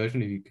down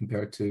version if you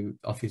compare it to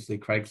obviously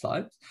Craig's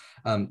slides.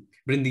 But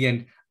in the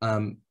end,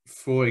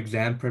 for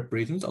exam prep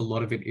reasons, a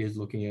lot of it is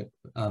looking at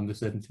the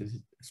certain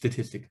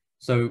statistic.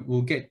 So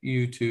we'll get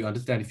you to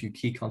understand a few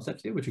key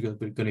concepts here, which are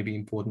going to be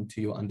important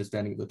to your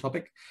understanding of the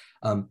topic.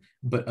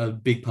 But a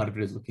big part of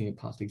it is looking at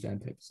past exam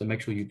papers. So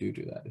make sure you do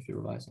that if you're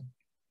revising.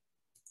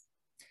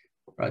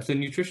 Right, so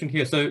nutrition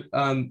here. So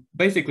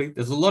basically,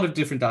 there's a lot of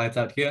different diets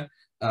out here.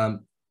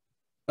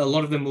 A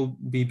lot of them will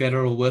be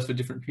better or worse for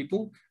different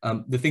people.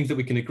 The things that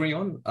we can agree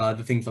on are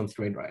the things on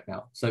screen right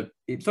now. So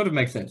it sort of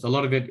makes sense. A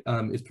lot of it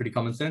is pretty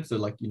common sense. So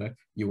like,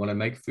 you want to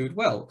make food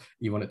well,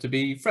 you want it to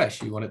be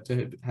fresh, you want it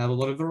to have a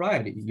lot of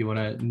variety, you want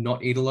to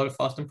not eat a lot of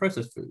fast and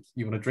processed foods,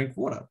 you want to drink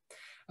water.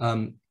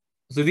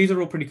 So these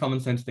are all pretty common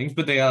sense things,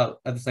 but they are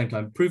at the same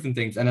time proven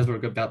things. And as we're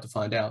about to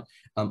find out,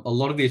 a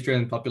lot of the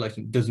Australian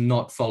population does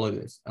not follow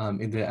this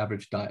in their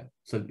average diet.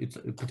 So it's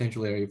a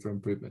potential area for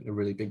improvement, a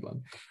really big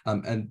one.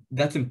 And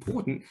that's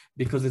important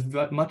because it's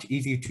much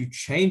easier to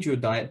change your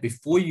diet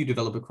before you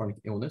develop a chronic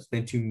illness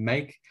than to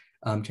make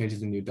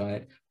changes in your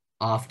diet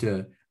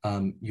after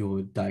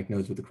you're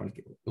diagnosed with a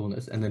chronic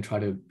illness and then try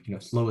to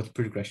slow its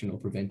progression or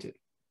prevent it.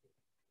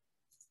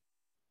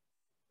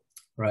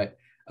 Right.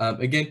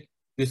 Again,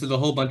 this is a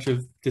whole bunch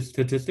of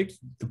statistics.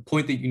 The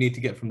point that you need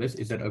to get from this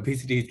is that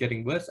obesity is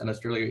getting worse and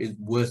Australia is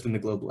worse than the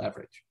global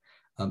average.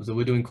 So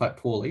we're doing quite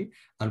poorly.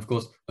 And of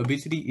course,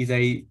 obesity is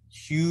a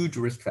huge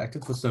risk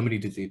factor for so many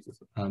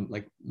diseases.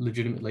 Like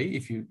legitimately,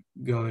 if you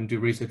go and do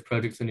research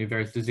projects on your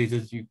various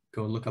diseases, you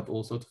go and look up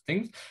all sorts of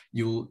things,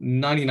 you'll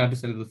 99%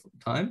 of the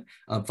time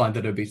find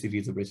that obesity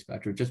is a risk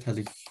factor. It just has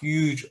a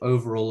huge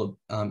overall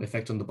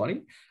effect on the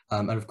body.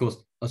 And of course,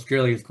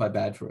 Australia is quite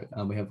bad for it.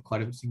 We have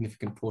quite a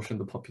significant portion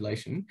of the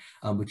population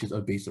which is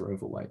obese or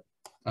overweight.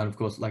 And of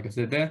course, like I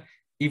said there,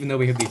 even though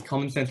we have these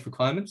common sense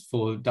requirements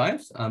for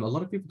diets, a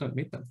lot of people don't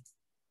meet them.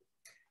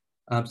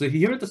 So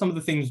here are some of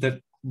the things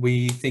that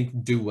we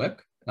think do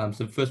work.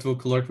 So first of all,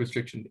 caloric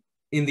restriction.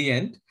 In the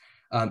end,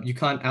 you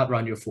can't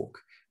outrun your fork.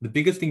 The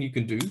biggest thing you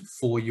can do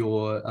for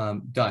your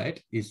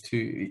diet is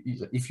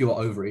to, if you're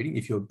overeating,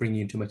 if you're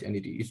bringing in too much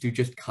energy, is to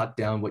just cut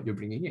down what you're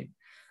bringing in.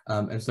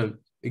 And so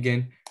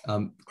again,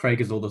 Craig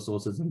has all the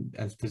sources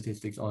and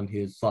statistics on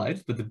his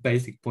slides, but the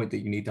basic point that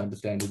you need to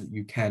understand is that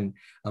you can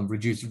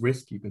reduce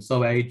risk, you can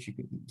slow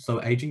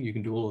aging, you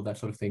can do all of that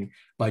sort of thing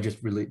by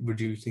just really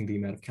reducing the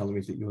amount of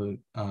calories that you're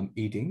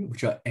eating,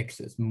 which are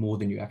excess, more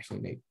than you actually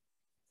need.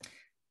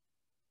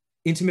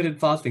 Intermittent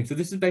fasting. So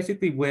this is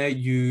basically where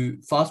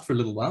you fast for a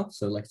little while,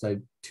 so like say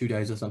 2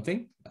 days or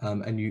something,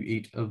 and you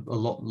eat a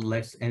lot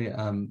less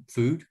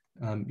food.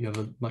 You have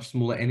a much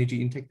smaller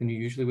energy intake than you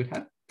usually would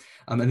have.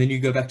 And then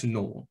you go back to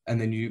normal, and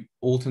then you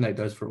alternate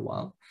those for a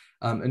while.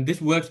 And this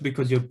works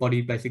because your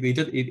body basically,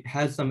 it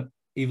has some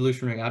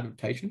evolutionary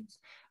adaptations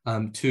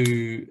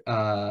to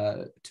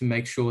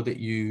make sure that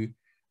you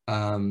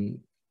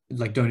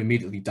like don't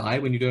immediately die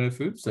when you don't have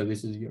food. So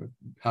this is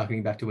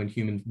harkening back to when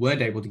humans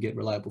weren't able to get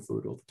reliable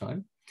food all the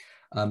time.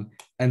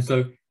 And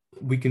so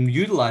we can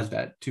utilize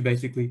that to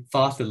basically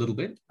fast a little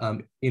bit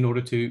in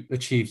order to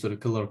achieve sort of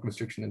caloric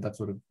restriction and that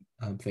sort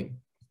of thing.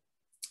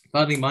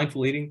 Finally,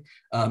 mindful eating.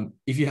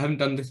 If you haven't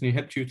done this in your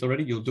HEP tubes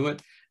already, you'll do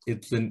it.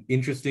 It's an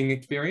interesting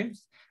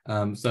experience.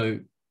 So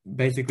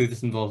basically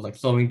this involves like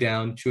slowing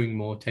down, chewing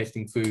more,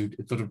 tasting food.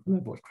 It's sort of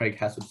what Craig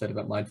Hassett said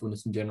about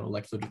mindfulness in general,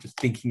 like sort of just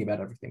thinking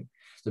about everything.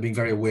 So being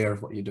very aware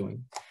of what you're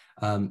doing.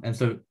 And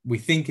so we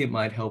think it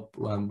might help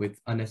with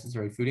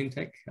unnecessary food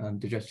intake,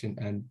 digestion,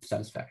 and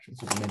satisfaction,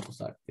 so the mental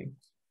side of things.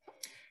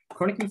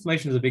 Chronic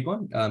inflammation is a big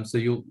one. So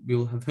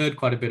you'll have heard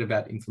quite a bit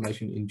about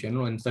inflammation in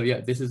general. And so, yeah,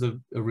 this is a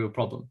real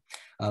problem,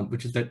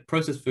 which is that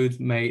processed foods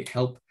may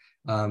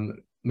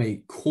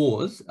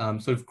cause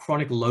sort of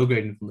chronic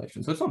low-grade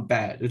inflammation. So it's not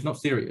bad, it's not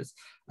serious,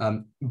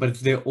 but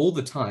it's there all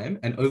the time,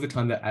 and over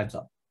time that adds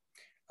up.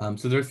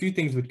 So there are a few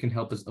things which can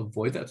help us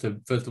avoid that. So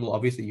first of all,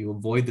 obviously you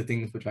avoid the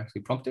things which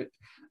actually prompt it,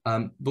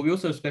 but we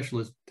also have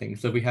specialist things.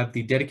 So we have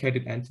the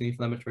dedicated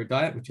anti-inflammatory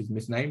diet, which is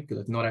misnamed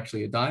because it's not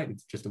actually a diet,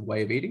 it's just a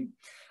way of eating.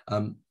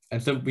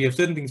 And so we have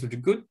certain things which are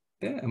good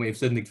there, and we have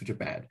certain things which are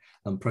bad,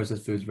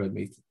 processed foods, red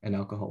meat, and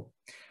alcohol.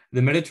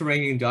 The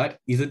Mediterranean diet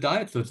is a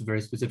diet, so it's a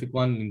very specific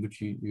one in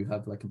which you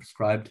have like a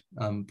prescribed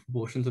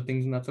proportions of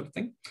things and that sort of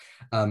thing.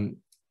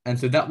 And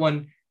so that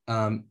one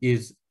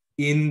is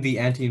in the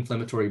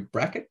anti-inflammatory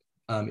bracket.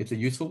 It's a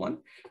useful one,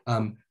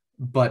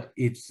 but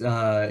it's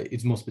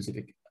more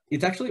specific.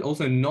 It's actually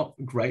also not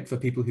great for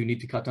people who need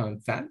to cut down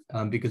fat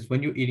because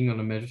when you're eating on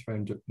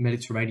a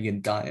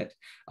Mediterranean diet,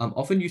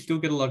 often you still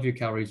get a lot of your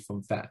calories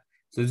from fat.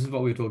 So this is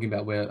what we're talking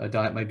about, where a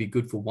diet might be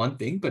good for one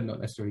thing, but not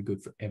necessarily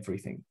good for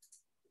everything.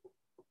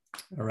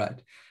 All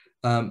right.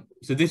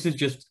 So this is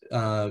just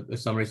a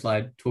summary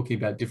slide talking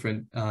about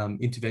different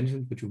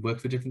interventions which would work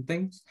for different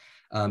things.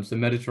 So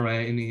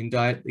Mediterranean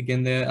diet,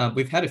 again there.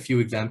 We've had a few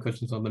exam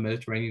questions on the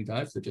Mediterranean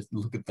diet, so just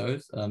look at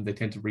those. They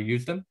tend to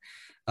reuse them.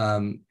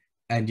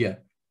 And yeah,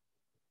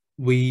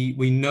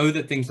 we know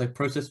that things like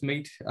processed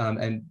meat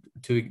and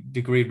to a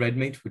degree red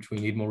meat, which we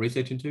need more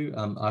research into,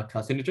 are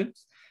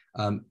carcinogens.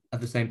 At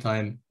the same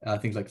time,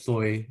 things like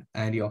soy,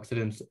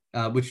 antioxidants,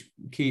 which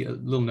a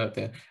little note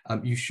there,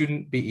 you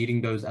shouldn't be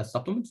eating those as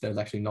supplements. Those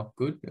are actually not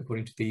good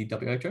according to the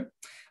WHO.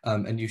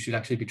 And you should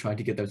actually be trying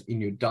to get those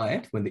in your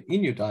diet. When they're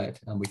in your diet,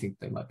 we think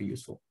they might be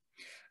useful.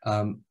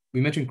 We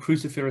mentioned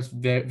cruciferous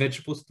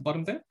vegetables at the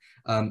bottom there.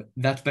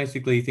 That's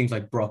basically things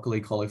like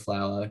broccoli,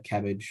 cauliflower,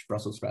 cabbage,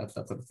 Brussels sprouts,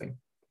 that sort of thing.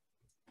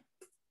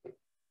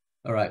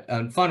 All right,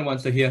 and final one.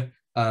 So here,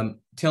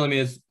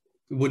 telomeres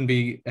wouldn't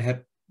be a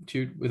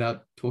heptitude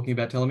without talking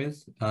about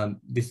telomeres.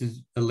 This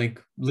is a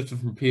link lifted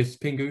from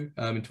PSPingu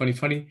in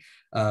 2020.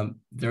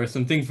 There are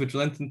some things which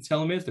lengthen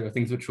telomeres. There are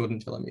things which shorten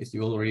telomeres.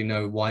 You already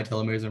know why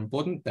telomeres are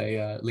important.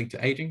 They link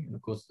to aging and,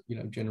 of course,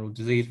 general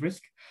disease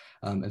risk.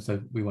 And so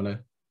we want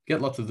to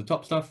get lots of the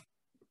top stuff,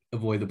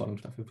 avoid the bottom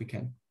stuff if we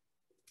can.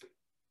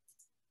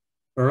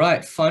 All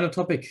right, final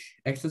topic,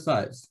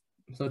 exercise.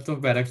 So let's talk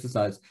about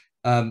exercise.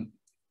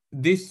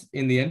 This,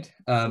 in the end,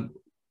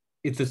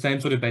 it's the same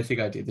sort of basic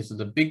idea. This is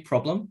a big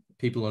problem.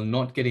 People are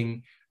not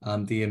getting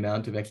the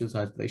amount of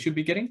exercise that they should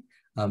be getting,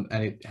 and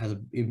it has a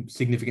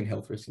significant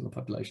health risk in the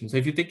population. So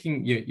if you're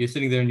thinking, you're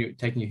sitting there and you're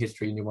taking your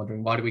history and you're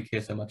wondering, why do we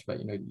care so much about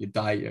your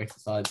diet, your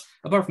exercise,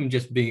 apart from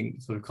just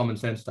being sort of common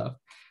sense stuff,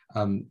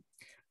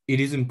 it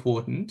is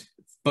important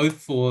both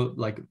for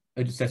like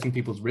assessing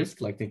people's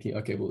risk, like thinking,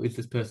 okay, well, is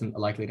this person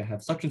likely to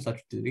have such and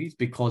such disease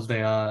because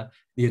they are,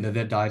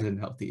 their diet isn't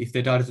healthy. If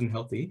their diet isn't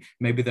healthy,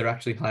 maybe they're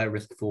actually higher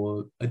risk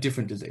for a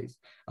different disease,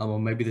 or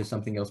maybe there's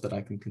something else that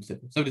I can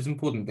consider. So it is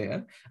important there.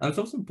 And it's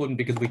also important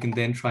because we can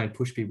then try and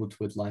push people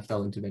towards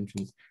lifestyle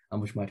interventions,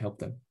 which might help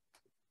them.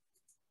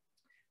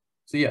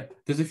 So yeah,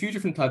 there's a few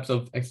different types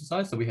of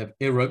exercise. So we have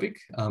aerobic,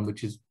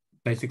 which is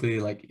basically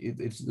like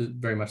it's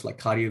very much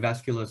like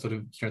cardiovascular, sort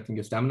of strengthening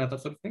your stamina,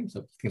 that sort of thing.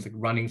 So things like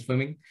running,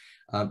 swimming.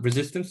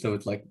 Resistance, so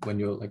it's like when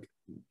you're like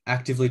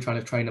actively trying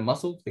to train a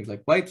muscle, things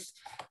like weights.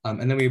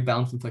 And then we have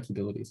balance and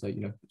flexibility, so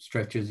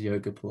stretches,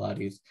 yoga,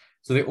 Pilates.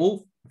 So they're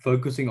all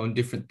focusing on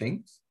different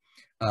things,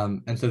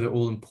 and so they're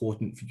all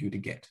important for you to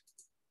get.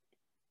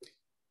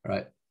 All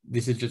right,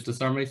 this is just a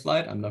summary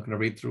slide. I'm not going to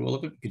read through all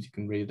of it because you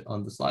can read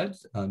on the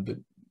slides, but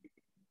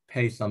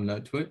pay some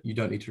note to it. You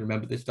don't need to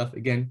remember this stuff.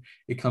 Again,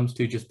 it comes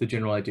to just the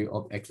general idea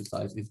of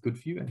exercise is good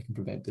for you and it can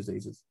prevent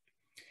diseases.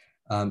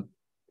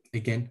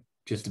 Again,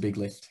 just a big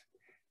list.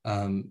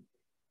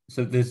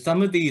 So there's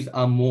some of these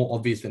are more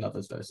obvious than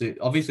others though. So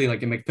obviously,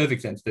 like, it makes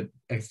perfect sense that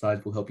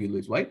exercise will help you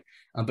lose weight,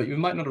 but you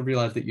might not have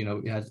realized that,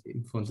 it has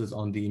influences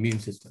on the immune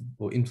system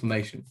or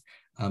inflammation,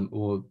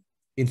 or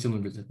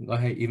insulin resistance, or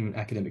hey, even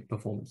academic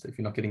performance. So if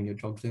you're not getting your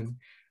jogs in,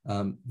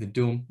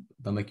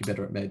 they'll make you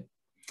better at med.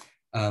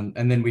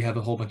 And then we have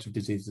a whole bunch of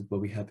diseases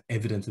where we have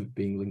evidence of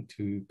being linked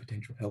to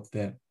potential health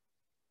there.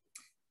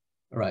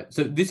 All right,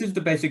 so this is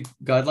the basic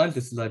guidelines.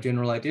 This is our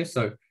general idea.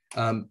 So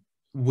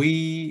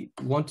we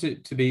want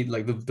it to be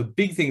like the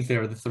big things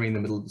there are the three in the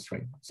middle of the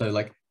screen. So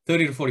like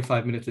 30 to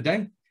 45 minutes a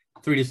day,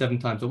 3 to 7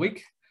 times a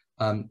week,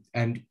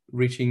 and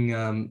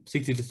reaching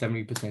 60 to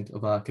 70%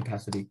 of our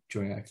capacity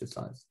during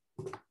exercise.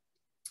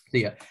 So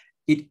yeah,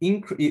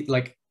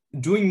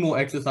 doing more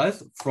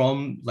exercise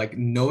from like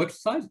no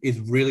exercise is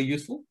really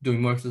useful.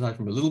 Doing more exercise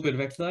from a little bit of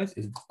exercise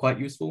is quite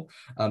useful.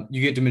 You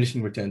get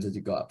diminishing returns as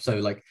you go up. So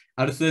like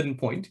at a certain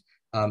point,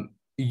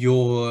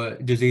 your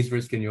disease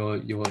risk and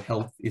your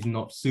health is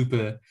not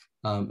super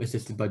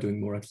assisted by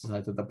doing more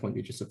exercise. At that point,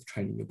 you're just sort of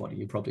training your body.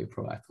 You're probably a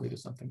pro athlete or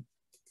something.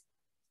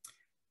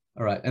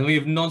 All right, and we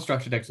have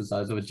non-structured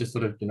exercise. So it's just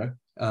sort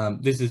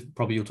of, this is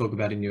probably you'll talk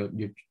about in your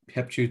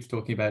hep shoots,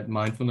 talking about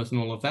mindfulness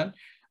and all of that.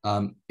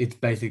 It's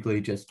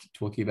basically just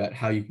talking about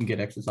how you can get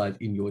exercise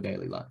in your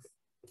daily life.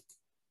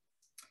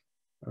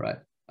 All right.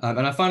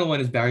 And our final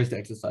one is barriers to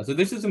exercise. So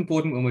this is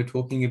important when we're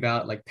talking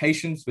about like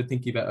patients. We're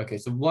thinking about, okay,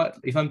 so what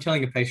if I'm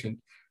telling a patient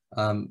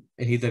and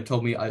they've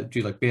told me I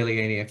do like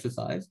barely any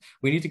exercise,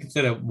 we need to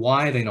consider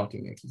why they're not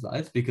doing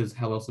exercise, because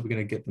how else are we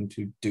going to get them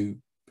to do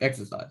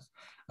exercise?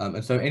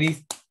 And so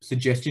any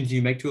suggestions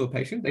you make to a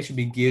patient, they should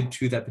be geared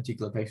to that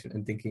particular patient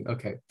and thinking,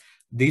 okay,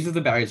 these are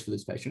the barriers for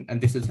this patient, and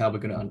this is how we're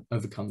going to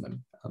overcome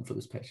them for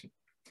this patient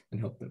and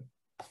help them.